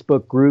different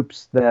Facebook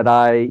groups that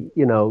I,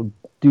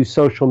 do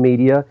social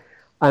media,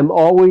 I'm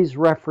always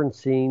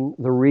referencing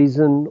the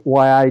reason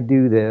why I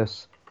do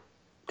this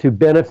to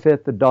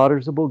benefit the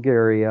Daughters of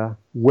Bulgaria,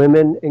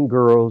 women and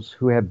girls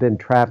who have been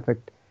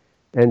trafficked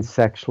and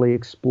sexually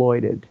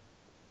exploited.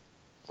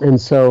 And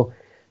so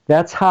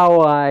that's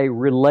how I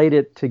relate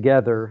it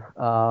together.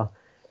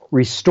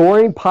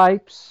 Restoring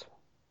pipes,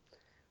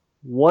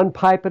 one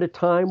pipe at a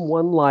time,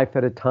 one life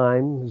at a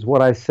time is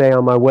what I say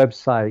on my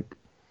website.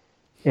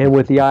 And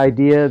with the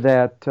idea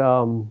that,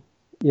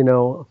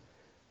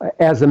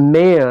 as a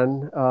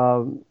man,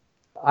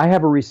 I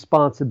have a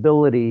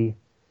responsibility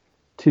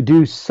to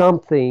do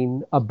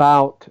something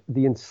about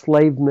the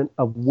enslavement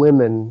of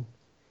women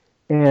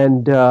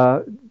and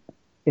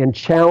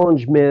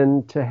challenge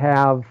men to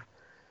have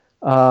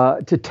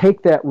to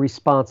take that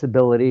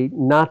responsibility,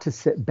 not to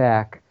sit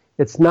back.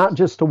 It's not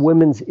just a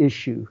women's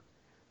issue,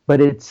 but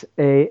it's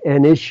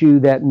an issue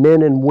that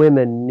men and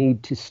women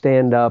need to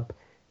stand up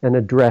and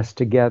address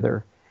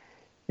together.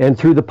 And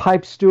through the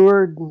Pipe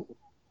Steward,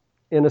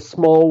 in a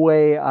small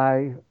way,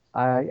 I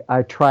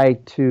try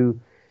to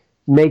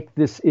make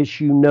this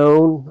issue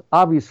known,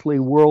 obviously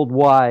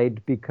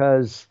worldwide,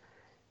 because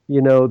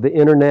the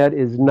internet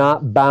is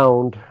not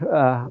bound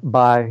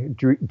by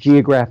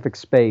geographic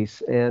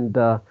space, and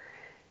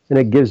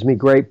it gives me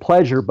great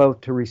pleasure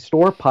both to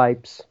restore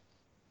pipes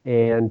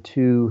and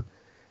to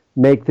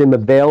make them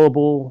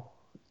available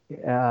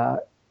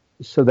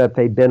so that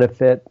they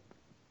benefit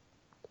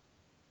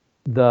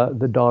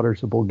the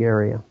daughters of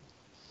Bulgaria.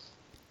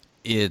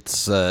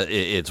 It's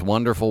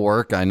wonderful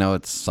work. I know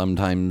it's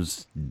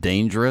sometimes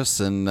dangerous,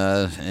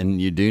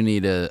 and you do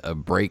need a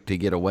break to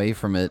get away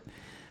from it.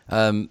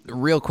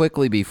 Real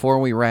quickly before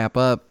we wrap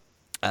up,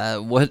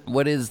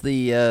 what is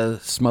the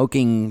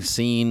smoking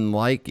scene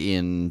like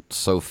in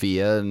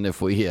Sofia? And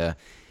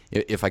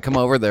if I come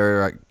over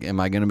there, am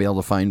I going to be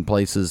able to find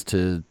places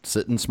to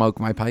sit and smoke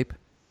my pipe?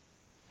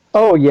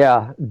 Oh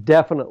yeah,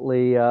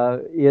 definitely.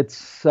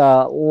 It's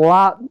a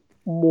lot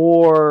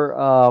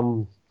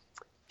more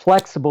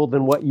flexible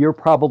than what you're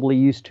probably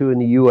used to in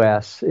the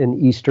U.S.,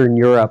 in Eastern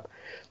Europe.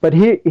 But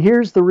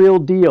here's the real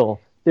deal.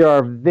 There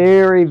are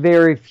very,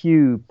 very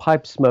few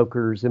pipe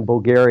smokers in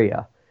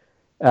Bulgaria.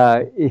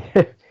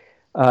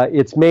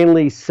 It's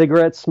mainly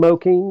cigarette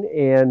smoking,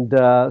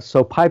 and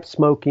so pipe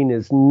smoking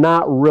is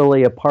not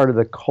really a part of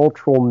the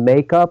cultural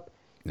makeup,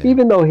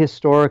 even though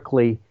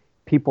historically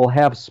people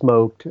have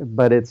smoked,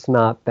 but it's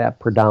not that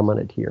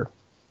predominant here.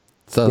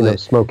 So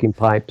smoking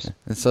pipes.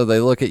 So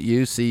they look at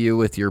you, see you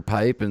with your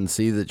pipe, and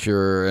see that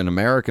you're an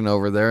American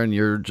over there, and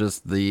you're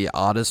just the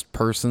oddest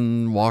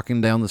person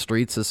walking down the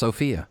streets of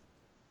Sofia.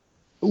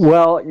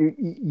 Well,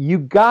 you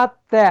got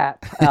that.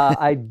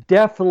 I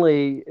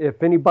definitely,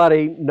 if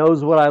anybody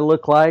knows what I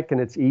look like, and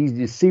it's easy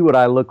to see what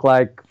I look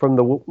like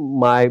from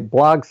my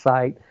blog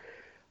site,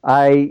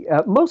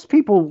 most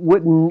people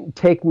wouldn't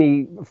take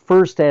me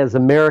first as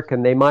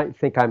American. They might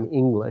think I'm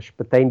English,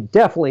 but they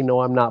definitely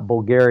know I'm not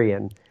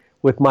Bulgarian,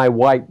 with my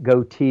white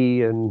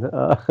goatee and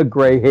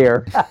gray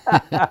hair,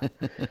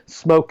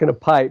 smoking a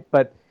pipe.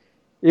 But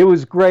it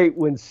was great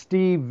when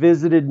Steve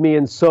visited me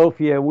in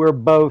Sofia. We're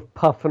both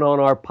puffing on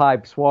our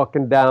pipes,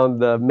 walking down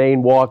the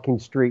main walking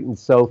street in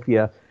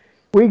Sofia.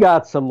 We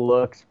got some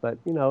looks, but,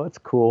 it's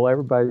cool.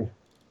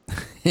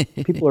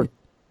 People are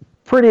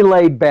pretty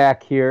laid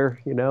back here,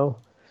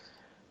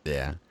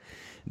 Yeah.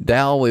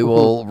 Dal, we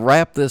will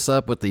wrap this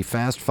up with the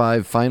Fast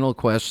 5 final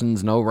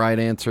questions. No right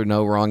answer,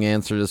 no wrong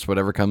answer, just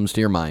whatever comes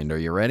to your mind. Are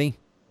you ready?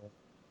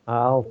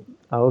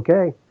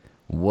 Okay.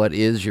 What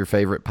is your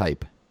favorite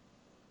pipe?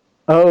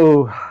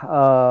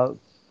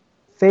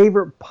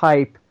 Favorite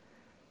pipe.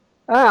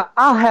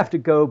 I'll have to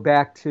go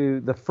back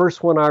to the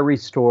first one I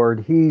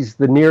restored. He's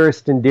the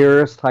nearest and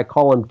dearest. I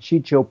call him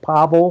Chicho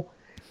Pavel,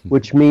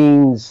 which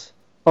means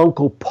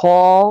Uncle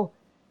Paul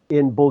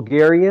in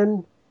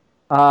Bulgarian.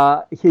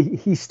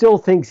 He still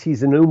thinks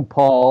he's an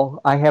Paul.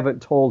 I haven't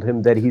told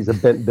him that he's a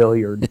bent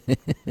billiard.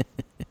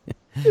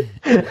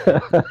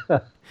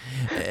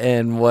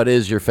 And what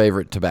is your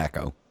favorite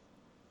tobacco?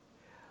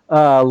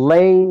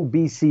 Lane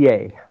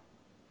BCA.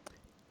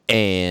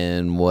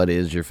 And what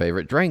is your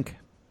favorite drink?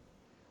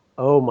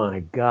 Oh my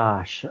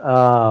gosh.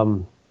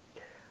 I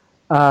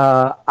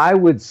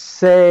would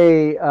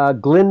say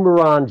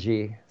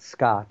Glenmorangie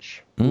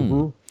Scotch.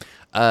 Mm-hmm.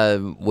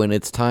 When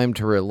it's time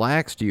to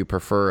relax, do you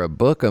prefer a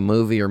book, a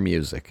movie, or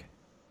music?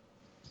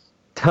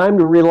 Time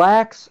to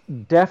relax,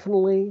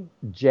 definitely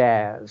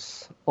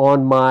jazz.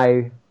 On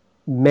my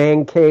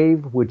man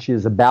cave, which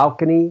is a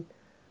balcony,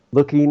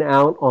 looking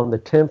out on the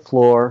 10th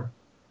floor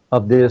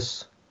of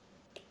this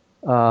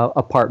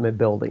apartment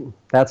building.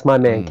 That's my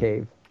man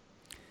cave.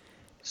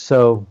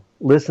 So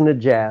listen to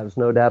jazz,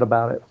 no doubt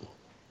about it.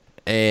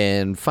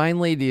 And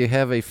finally, do you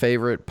have a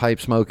favorite pipe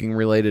smoking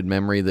related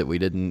memory that we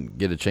didn't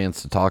get a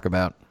chance to talk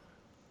about?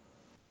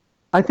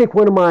 I think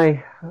one of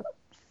my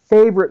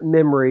favorite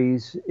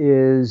memories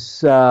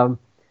is my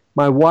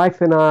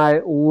wife and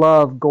I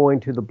love going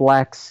to the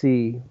Black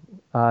Sea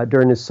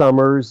during the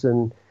summers,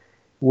 and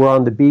we're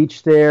on the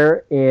beach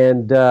there,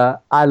 and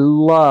I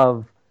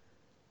love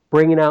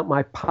bringing out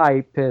my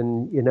pipe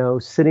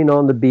and, sitting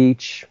on the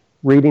beach,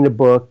 reading a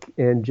book,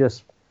 and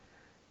just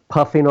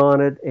puffing on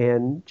it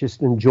and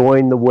just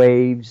enjoying the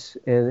waves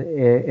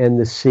and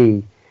the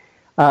sea.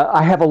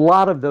 I have a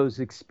lot of those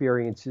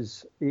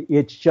experiences.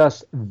 It's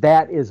just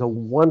that is a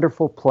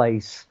wonderful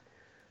place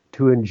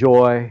to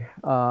enjoy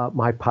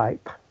my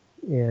pipe.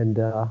 And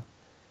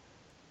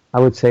I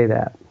would say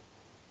that.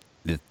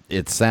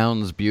 It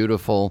sounds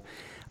beautiful.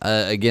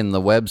 Again,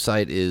 the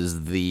website is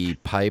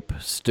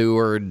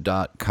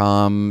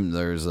thepipesteward.com.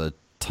 There's a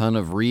ton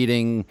of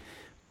reading,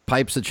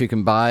 pipes that you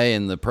can buy,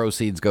 and the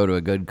proceeds go to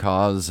a good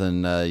cause,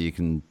 and you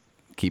can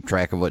keep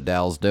track of what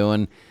Dal's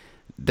doing.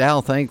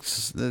 Dal,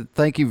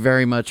 thank you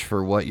very much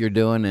for what you're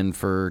doing and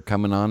for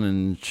coming on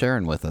and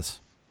sharing with us.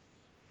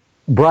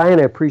 Brian,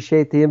 I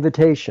appreciate the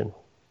invitation.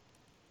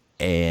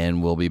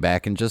 And we'll be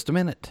back in just a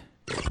minute.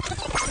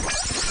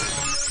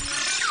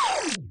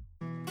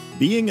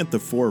 Being at the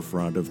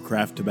forefront of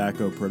craft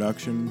tobacco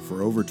production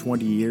for over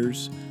 20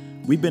 years,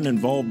 we've been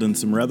involved in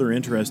some rather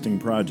interesting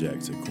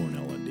projects at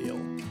Cornell &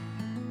 Diehl.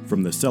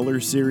 From the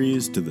Cellar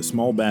Series to the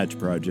Small Batch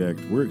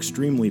Project, we're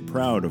extremely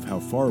proud of how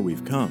far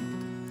we've come.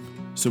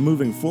 So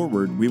moving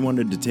forward, we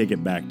wanted to take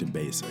it back to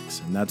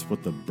basics, and that's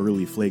what the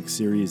Burley Flake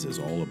series is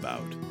all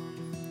about.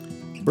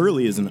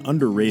 Burley is an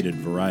underrated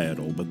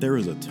varietal, but there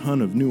is a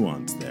ton of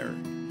nuance there.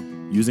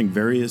 Using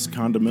various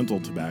condimental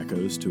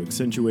tobaccos to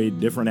accentuate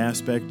different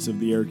aspects of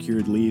the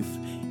air-cured leaf,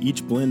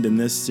 each blend in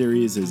this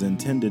series is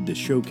intended to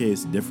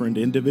showcase different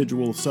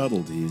individual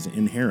subtleties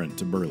inherent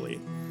to Burley.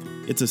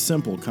 It's a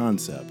simple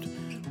concept,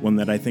 one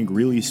that I think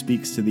really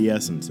speaks to the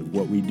essence of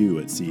what we do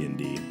at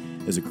C&D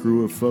as a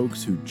crew of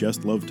folks who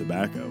just love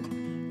tobacco.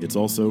 It's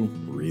also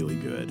really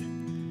good.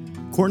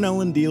 Cornell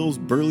 & Diehl's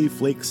Burley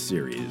Flakes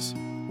series,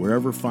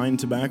 wherever fine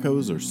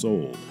tobaccos are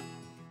sold.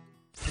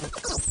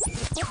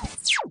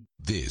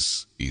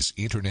 This is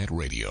Internet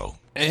Radio.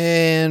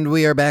 And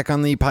we are back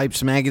on the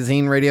Pipes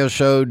Magazine radio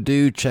show.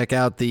 Do check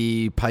out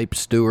the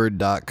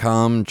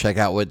pipesteward.com. Check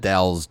out what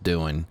Dal's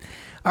doing.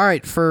 All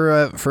right,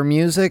 for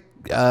music,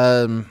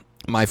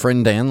 my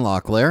friend Dan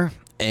Locklear,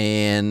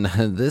 and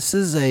this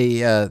is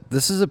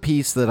a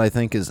piece that I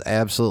think is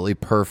absolutely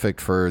perfect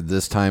for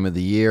this time of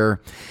the year,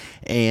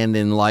 and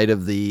in light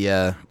of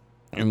the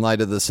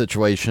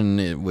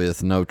situation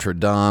with Notre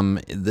Dame.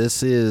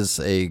 This is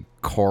a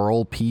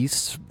choral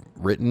piece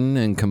written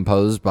and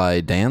composed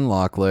by Dan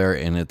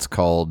Locklear, and it's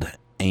called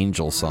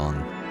Angel Song.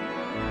 Song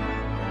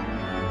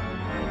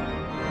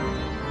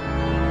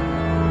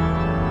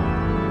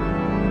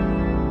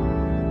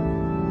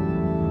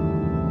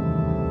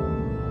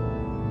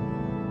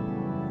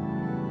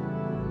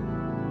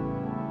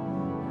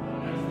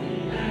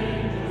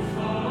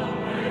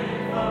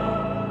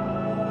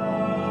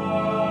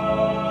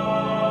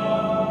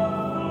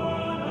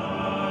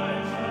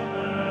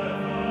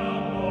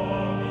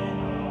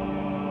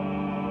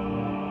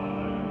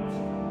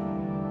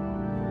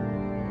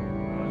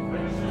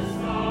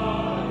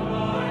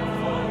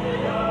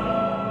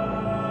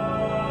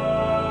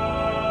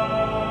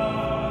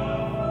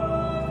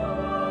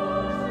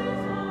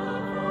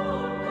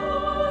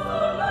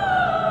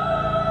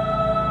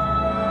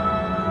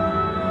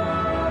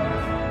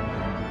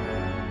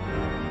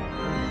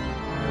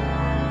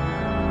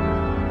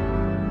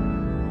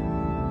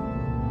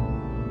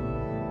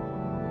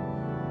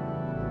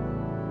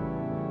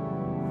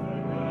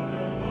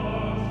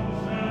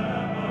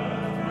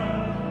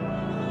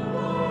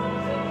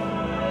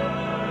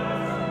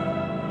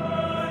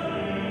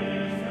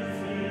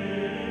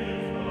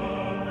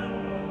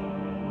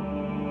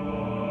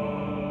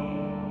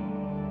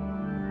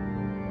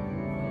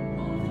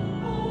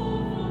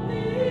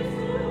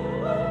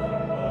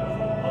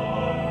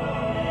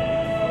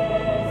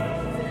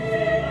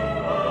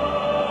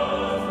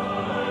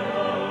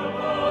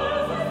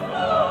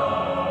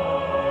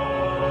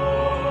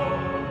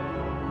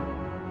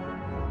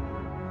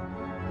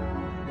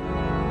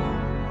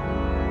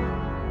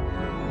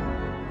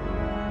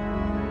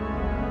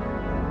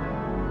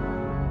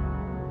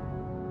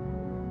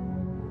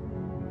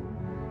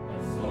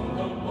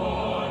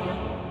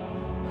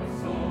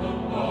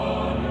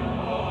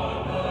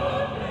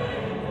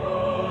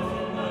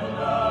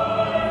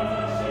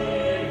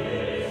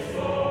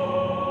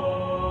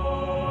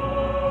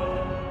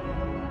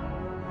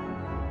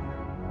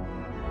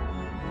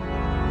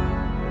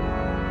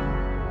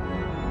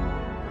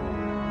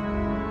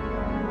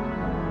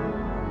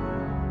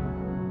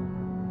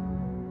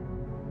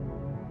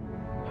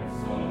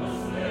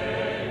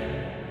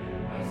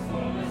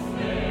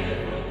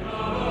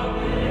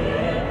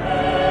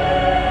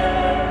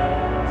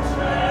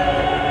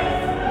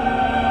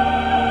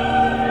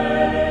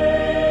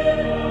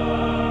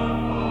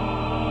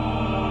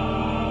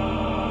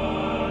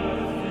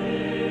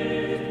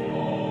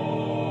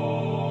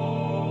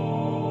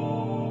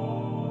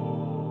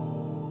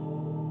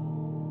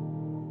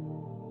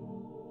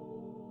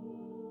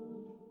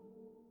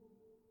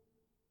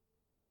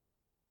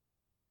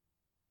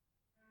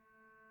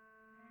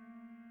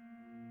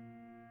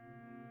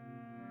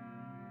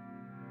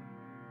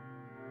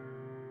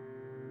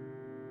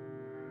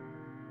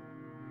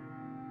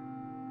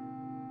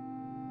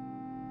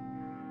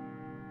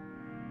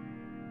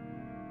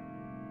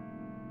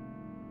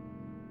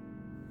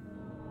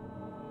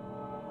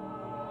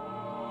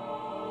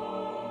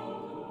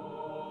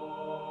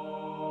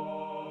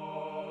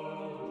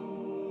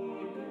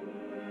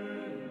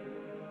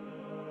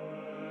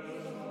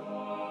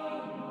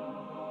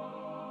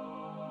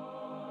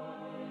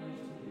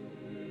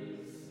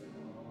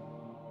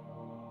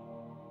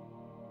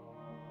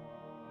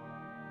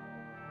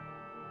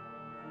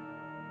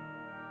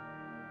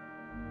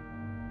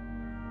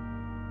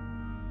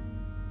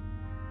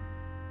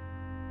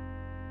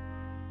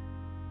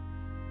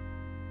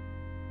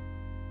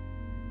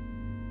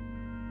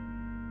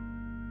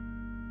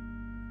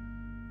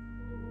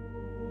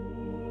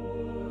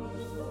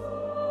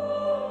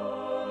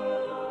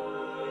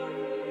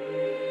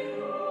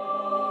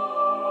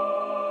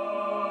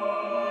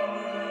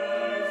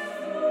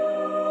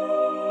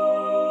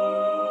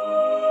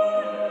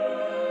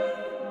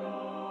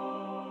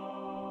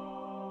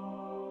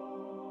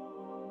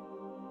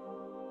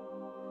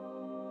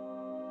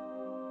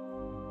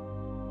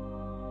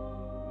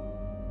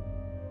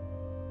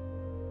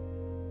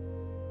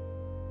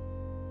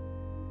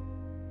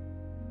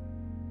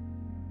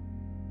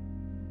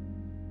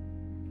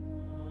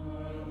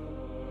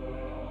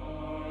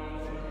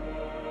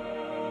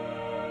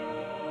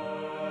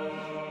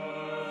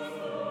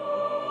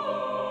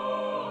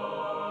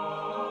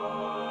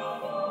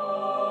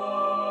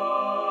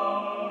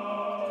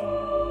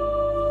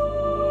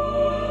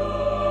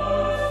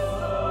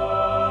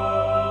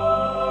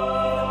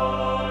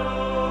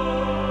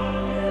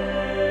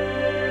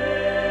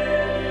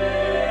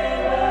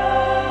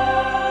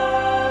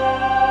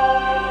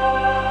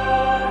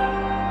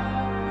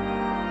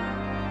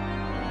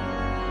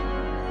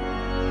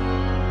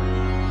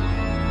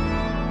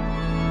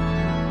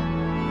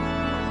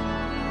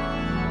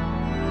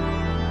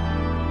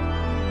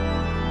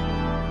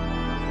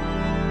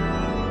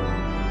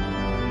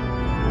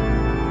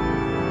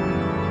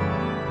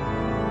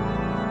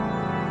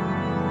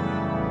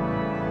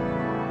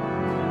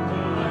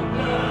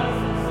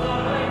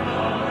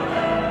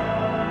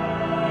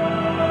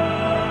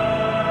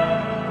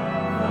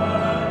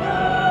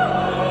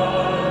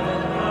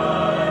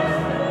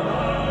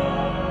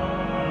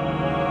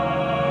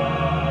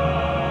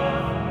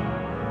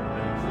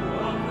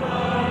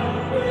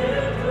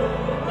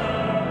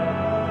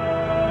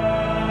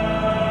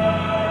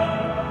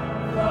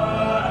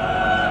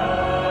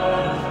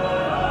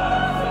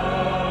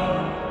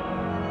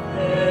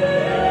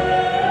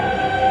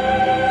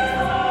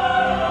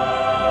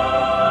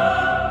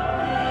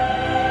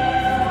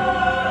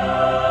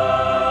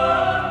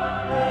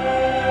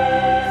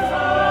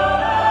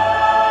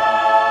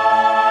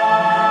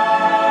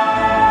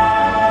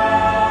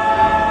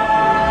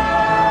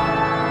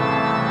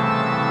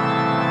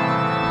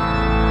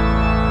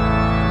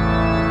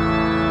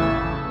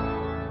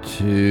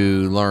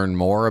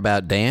more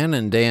about Dan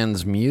and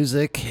Dan's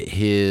music,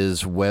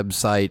 his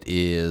website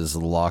is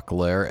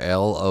Locklear,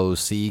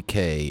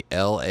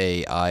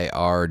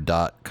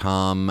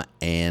 LOCKLAIR.com.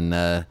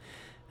 And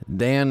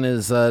Dan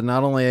is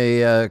not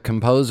only a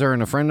composer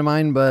and a friend of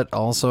mine, but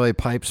also a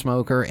pipe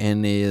smoker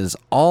and is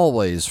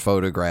always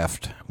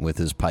photographed with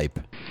his pipe.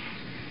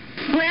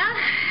 Well,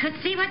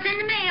 let's see what's in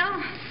the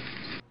mail.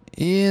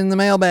 In the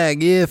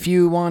mailbag, if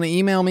you want to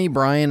email me,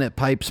 Brian at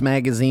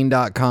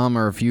PipesMagazine.com,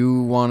 or if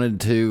you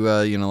wanted to,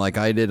 like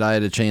I did, I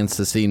had a chance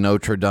to see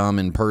Notre Dame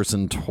in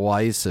person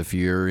twice. If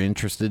you're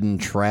interested in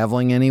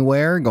traveling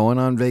anywhere, going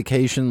on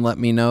vacation, let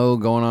me know.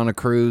 Going on a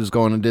cruise,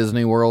 going to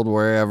Disney World,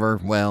 wherever.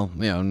 Well,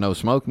 no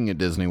smoking at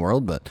Disney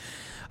World, but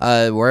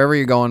wherever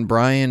you're going,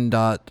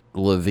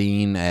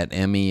 brian.levine at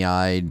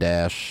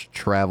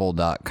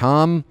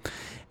mei-travel.com.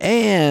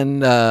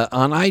 And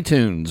on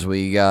iTunes,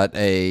 we got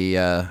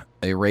a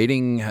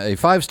rating, a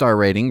 5-star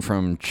rating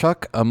from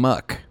Chuck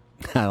Amuck.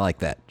 I like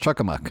that. Chuck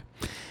Amuck.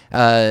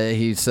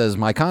 He says,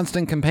 my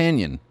constant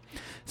companion.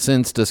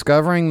 Since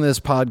discovering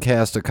this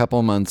podcast a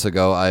couple months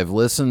ago, I've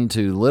listened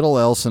to little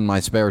else in my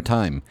spare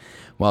time.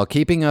 While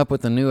keeping up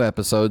with the new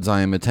episodes,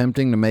 I am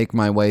attempting to make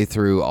my way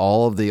through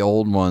all of the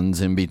old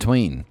ones in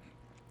between.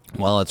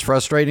 While it's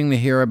frustrating to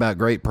hear about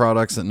great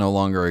products that no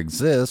longer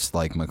exist,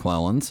 like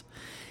McClellan's,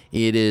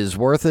 it is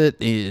worth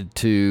it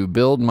to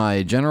build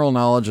my general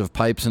knowledge of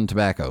pipes and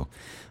tobacco.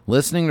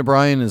 Listening to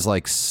Brian is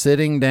like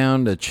sitting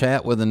down to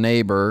chat with a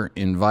neighbor,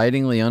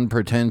 invitingly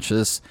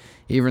unpretentious,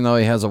 even though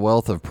he has a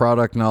wealth of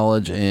product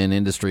knowledge and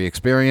industry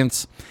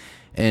experience,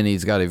 and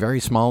he's got a very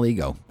small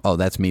ego. Oh,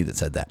 that's me that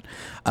said that.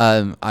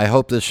 I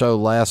hope this show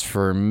lasts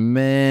for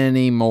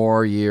many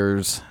more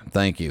years.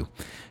 Thank you.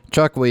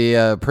 Chuck, we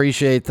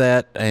appreciate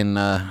that, and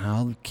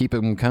I'll keep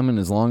them coming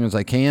as long as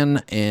I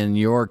can, and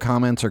your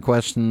comments or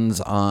questions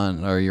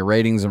or your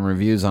ratings and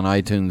reviews on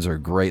iTunes are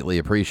greatly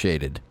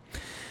appreciated.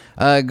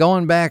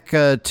 Going back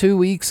 2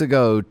 weeks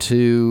ago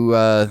to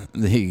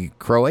the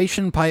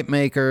Croatian pipe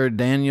maker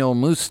Daniel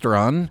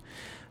Mustron,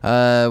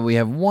 we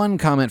have one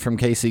comment from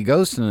KC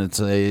Ghost, and it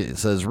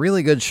says,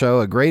 really good show,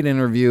 a great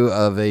interview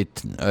of a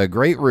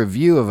great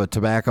review of a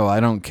tobacco I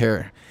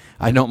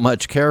don't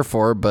much care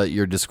for, but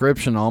your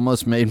description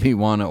almost made me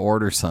want to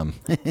order some.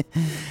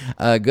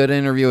 A good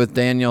interview with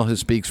Daniel, who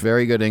speaks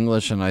very good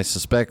English, and I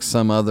suspect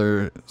some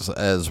others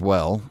as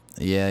well.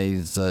 Yeah,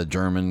 he's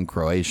German,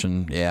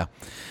 Croatian, yeah.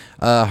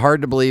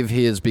 Hard to believe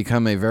he has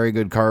become a very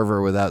good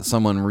carver without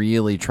someone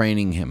really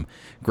training him.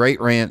 Great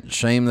rant.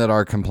 Shame that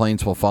our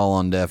complaints will fall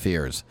on deaf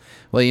ears.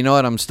 Well, you know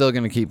what? I'm still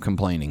going to keep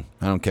complaining.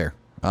 I don't care.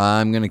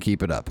 I'm going to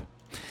keep it up.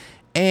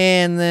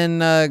 And then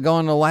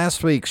going to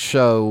last week's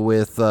show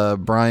with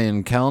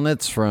Brian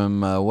Kalnitz from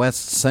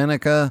West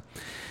Seneca,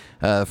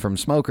 from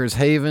Smokers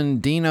Haven.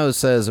 Dino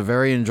says, a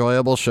very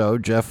enjoyable show.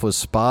 Jeff was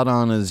spot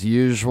on as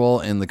usual,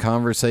 and the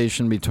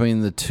conversation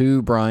between the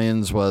two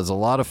Brians was a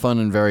lot of fun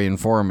and very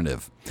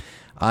informative.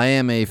 I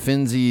am a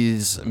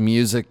Finzi's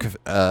music,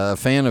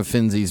 fan of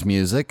Finzi's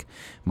music.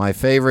 My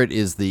favorite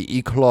is the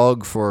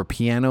Eclogue for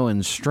piano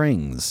and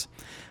strings.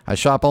 I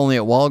shop only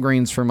at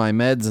Walgreens for my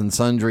meds and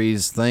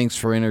sundries. Thanks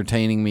for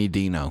entertaining me,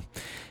 Dino.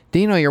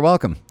 Dino, you're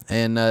welcome.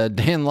 And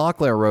Dan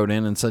Locklear wrote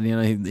in and said,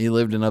 he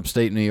lived in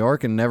upstate New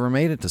York and never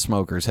made it to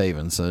Smokers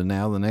Haven. So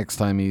now the next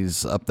time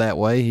he's up that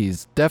way,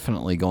 he's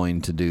definitely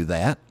going to do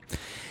that.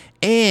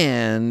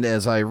 And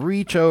as I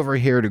reach over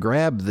here to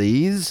grab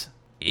these,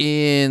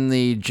 in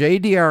the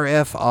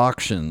JDRF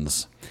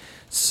auctions,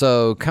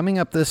 so coming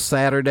up this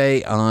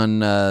Saturday on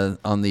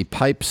the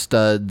Pipe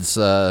Studs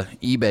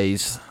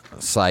eBay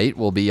site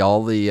will be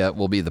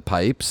the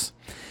pipes,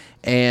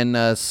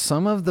 and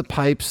some of the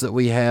pipes that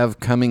we have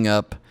coming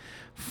up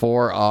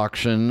for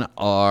auction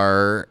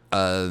are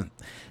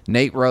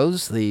Nate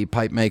Rose, the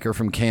pipe maker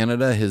from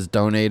Canada, has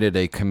donated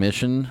a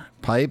commission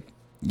pipe.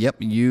 Yep,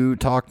 you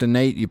talk to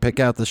Nate, you pick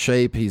out the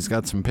shape, he's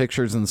got some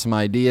pictures and some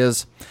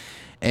ideas,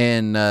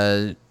 and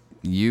the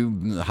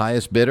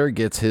highest bidder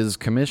gets his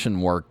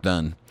commission work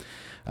done.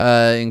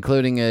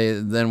 Including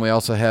then we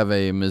also have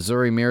a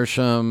Missouri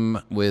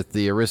Meerschaum with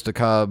the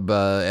Aristocob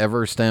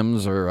Ever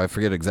stems, or I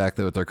forget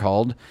exactly what they're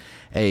called,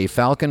 a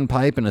Falcon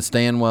pipe and a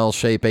Stanwell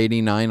Shape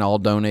 89, all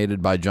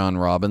donated by John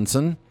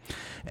Robinson.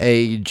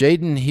 A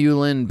Jaden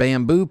Hewlin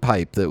bamboo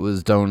pipe that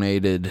was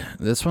donated.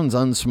 This one's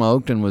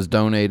unsmoked and was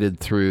donated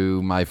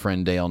through my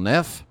friend Dale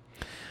Neff.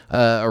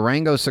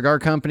 Arango Cigar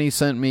Company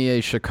sent me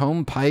a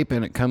Chacombe pipe,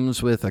 and it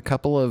comes with a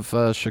couple of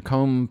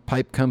Chacombe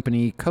Pipe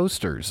Company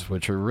coasters,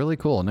 which are really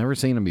cool. Never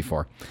seen them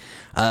before.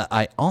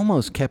 I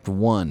almost kept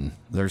one.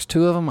 There's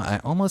two of them. I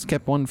almost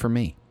kept one for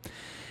me.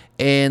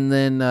 And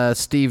then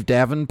Steve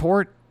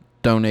Davenport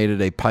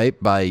donated a pipe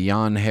by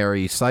Jan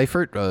Harry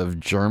Seifert of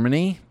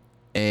Germany.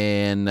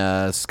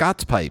 And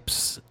Scott's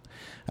Pipes.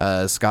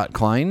 Scott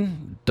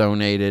Klein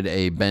donated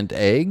a bent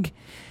egg.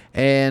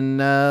 And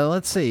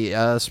let's see,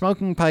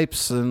 Smoking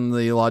Pipes and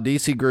the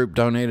Laudisi group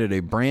donated a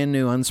brand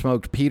new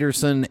unsmoked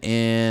Peterson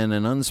and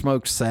an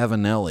unsmoked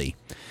Savinelli.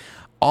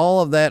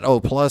 All of that,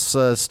 plus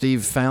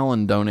Steve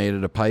Fallon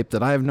donated a pipe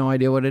that I have no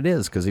idea what it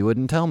is because he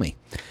wouldn't tell me.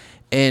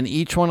 And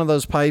each one of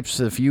those pipes,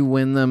 if you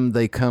win them,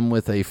 they come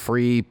with a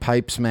free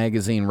Pipes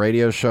Magazine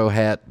radio show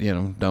hat,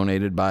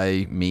 donated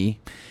by me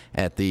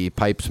at the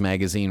Pipes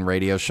Magazine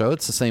radio show.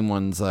 It's the same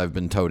ones I've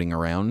been toting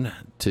around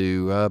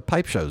to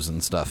pipe shows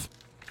and stuff.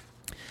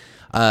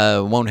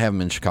 Won't have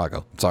them in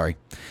Chicago, sorry.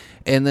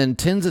 And then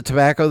tins of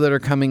tobacco that are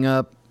coming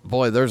up.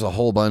 Boy, there's a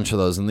whole bunch of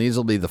those, and these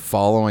will be the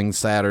following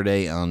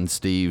Saturday on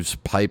Steve's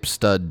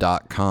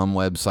pipestud.com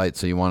website,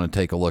 so you want to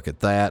take a look at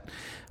that.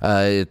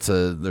 There's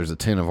a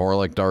tin of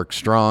Orlick Dark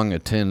Strong, a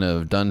tin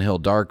of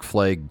Dunhill Dark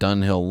Flake,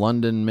 Dunhill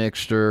London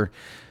Mixture,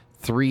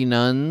 3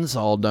 Nuns,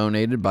 all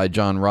donated by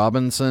John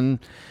Robinson,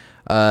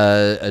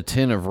 a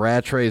tin of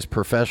Rattray's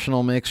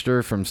Professional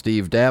Mixture from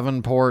Steve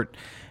Davenport,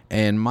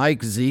 and Mike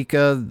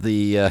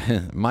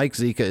Zika. Mike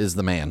Zika is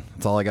the man.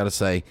 That's all I got to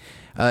say.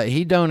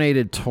 He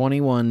donated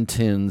 21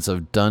 tins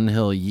of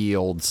Dunhill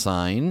Yield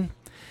Sign,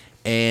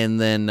 and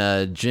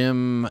then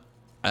Jim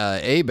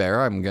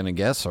Abear, I'm going to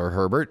guess, or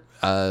Herbert,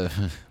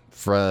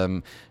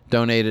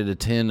 donated a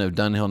tin of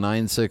Dunhill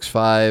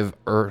 965,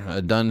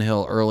 a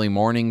Dunhill Early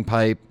Morning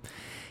Pipe,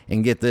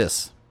 and get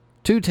this,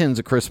 2 tins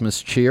of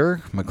Christmas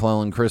Cheer,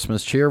 McClellan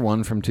Christmas Cheer,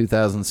 one from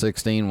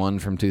 2016, one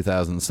from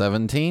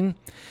 2017.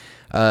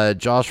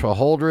 Joshua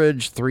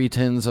Holdridge, 3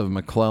 tins of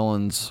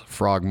McClellan's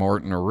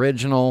Frogmorton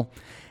Original,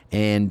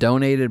 and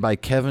donated by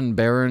Kevin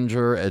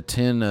Behringer, a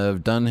tin of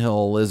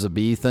Dunhill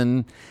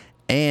Elizabethan,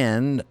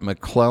 and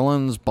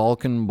McClellan's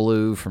Balkan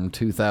Blue from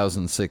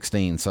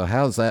 2016. So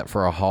how's that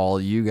for a haul?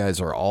 You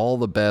guys are all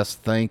the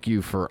best. Thank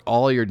you for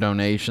all your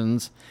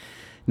donations.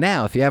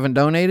 Now, if you haven't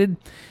donated,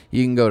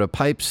 you can go to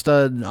Pipe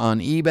Stud on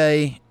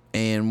eBay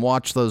and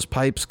watch those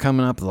pipes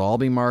coming up. They'll all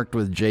be marked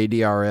with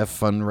JDRF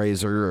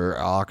fundraiser or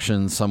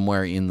auction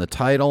somewhere in the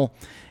title.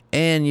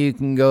 And you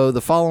can go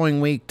the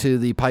following week to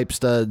the Pipe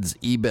Studs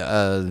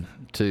eBay,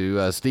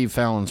 to Steve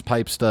Fallon's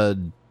Pipe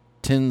Stud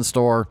tin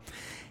store,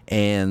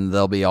 and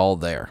they'll be all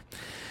there.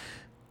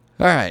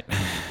 All right.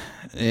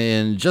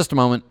 In just a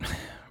moment,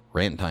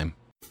 rant time.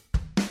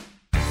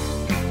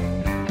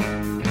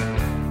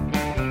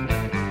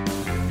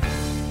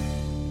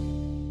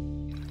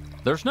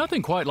 There's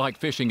nothing quite like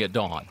fishing at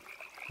dawn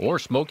or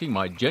smoking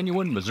my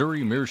genuine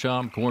Missouri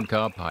Meerschaum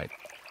corncob pipe,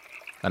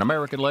 an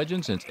American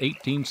legend since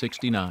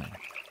 1869.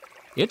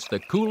 It's the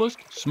coolest,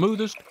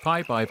 smoothest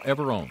pipe I've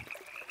ever owned.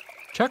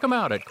 Check them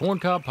out at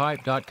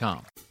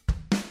corncobpipe.com.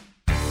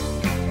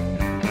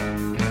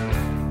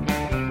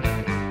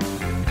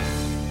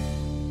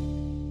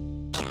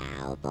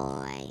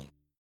 Cowboy.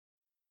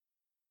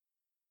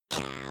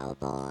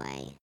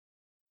 Cowboy.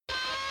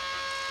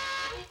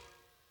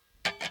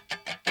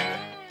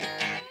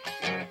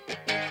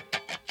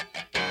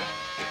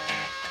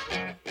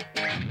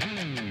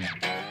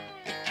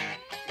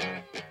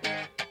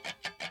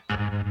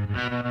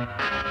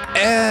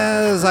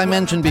 As I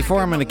mentioned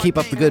before, I'm going to keep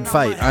up the good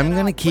fight. I'm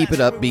going to keep it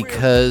up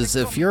because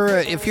if you're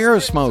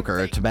a smoker,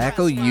 a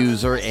tobacco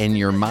user, and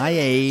you're my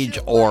age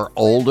or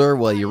older,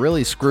 well, you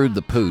really screwed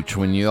the pooch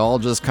when you all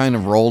just kind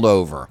of rolled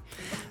over.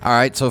 All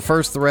right, so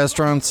first the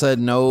restaurant said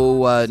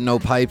no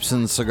pipes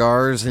and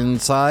cigars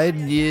inside,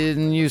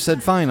 and you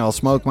said, fine, I'll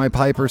smoke my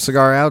pipe or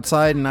cigar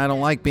outside, and I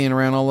don't like being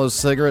around all those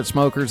cigarette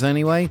smokers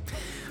anyway.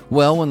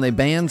 Well, when they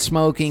banned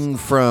smoking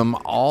from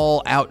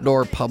all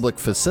outdoor public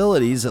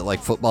facilities at like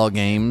football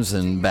games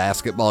and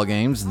basketball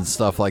games and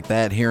stuff like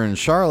that here in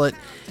Charlotte,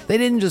 they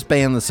didn't just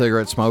ban the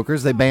cigarette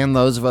smokers, they banned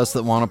those of us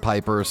that want a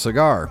pipe or a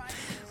cigar.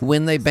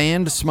 When they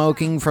banned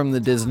smoking from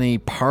the Disney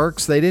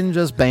parks, they didn't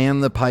just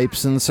ban the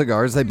pipes and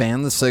cigars, they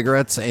banned the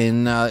cigarettes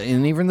and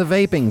even the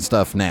vaping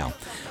stuff now.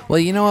 Well,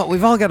 you know what?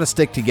 We've all got to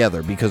stick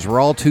together because we're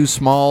all too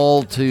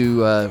small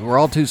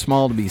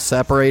to be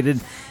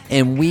separated.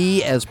 And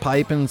we, as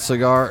pipe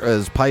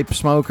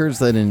smokers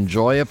that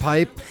enjoy a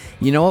pipe,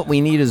 you know what?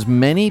 We need as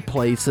many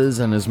places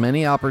and as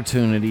many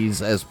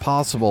opportunities as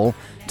possible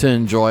to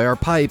enjoy our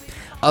pipe.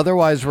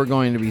 Otherwise, we're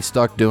going to be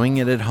stuck doing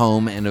it at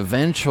home, and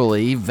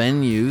eventually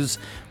venues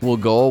will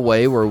go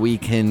away where we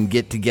can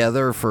get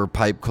together for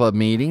pipe club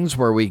meetings,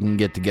 where we can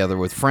get together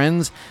with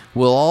friends.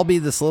 We'll all be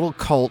this little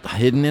cult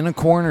hidden in a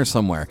corner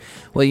somewhere.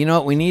 Well, you know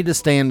what? We need to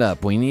stand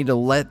up. We need to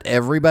let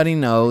everybody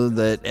know,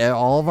 that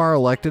all of our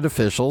elected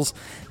officials,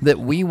 that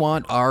we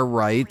want our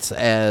rights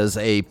as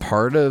a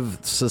part of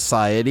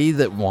society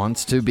that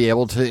wants to be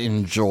able to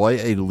enjoy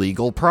a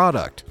legal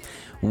product.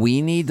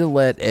 We need to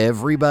let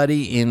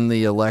everybody in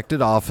the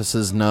elected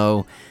offices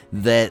know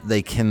that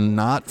they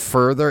cannot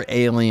further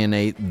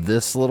alienate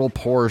this little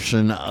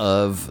portion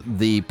of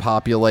the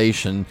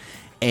population,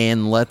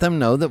 and let them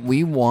know that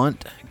we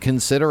want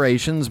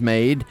considerations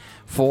made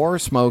for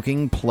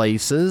smoking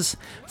places,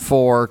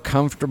 for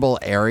comfortable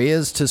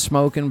areas to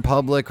smoke in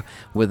public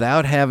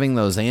without having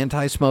those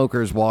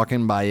anti-smokers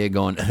walking by you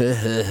going,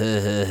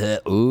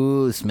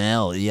 ooh,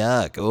 smell,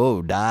 yuck,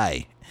 oh,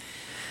 die.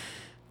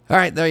 All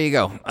right, there you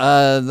go.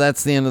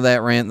 That's the end of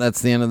that rant. That's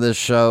the end of this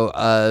show.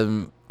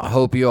 I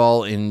hope you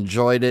all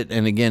enjoyed it.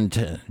 And again,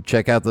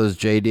 check out those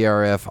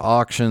JDRF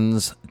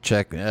auctions.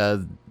 Try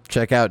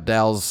check out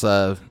Dal's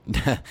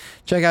webpage.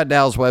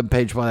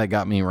 Boy, that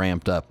got me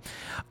ramped up.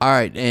 All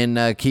right,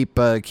 and keep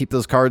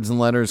those cards and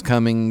letters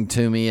coming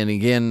to me. And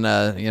again,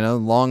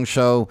 long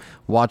show.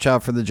 Watch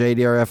out for the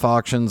JDRF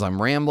auctions. I'm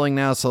rambling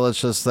now, so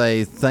let's just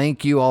say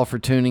thank you all for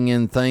tuning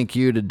in. Thank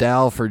you to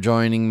Dal for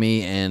joining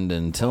me, and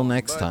until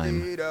next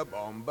time. Happy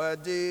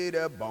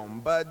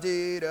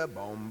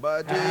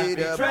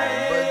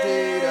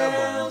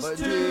trails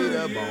until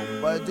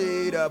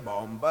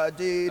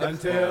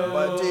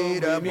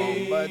we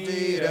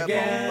meet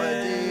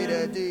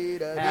again.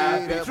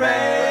 Happy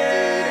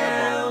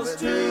trails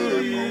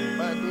to you.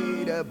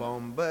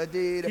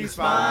 He's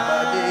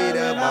fine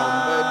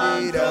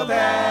until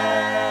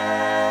then.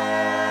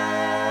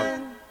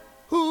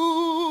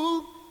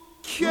 Who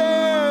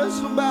cares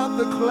about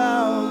the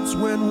clouds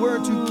when we're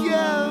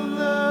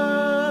together?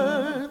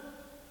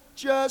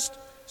 Just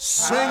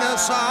sing a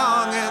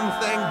song and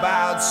think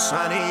about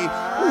sunny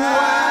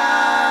weather.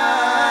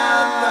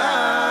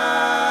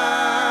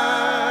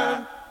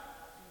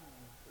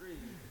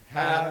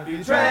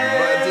 Happy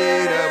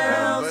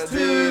trails to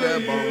you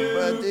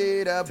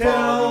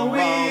till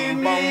we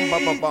meet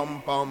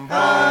again.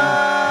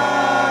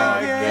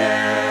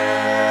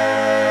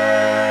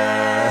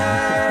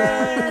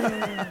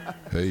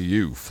 Hey,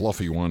 you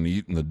fluffy one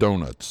eating the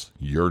donuts.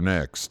 You're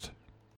next.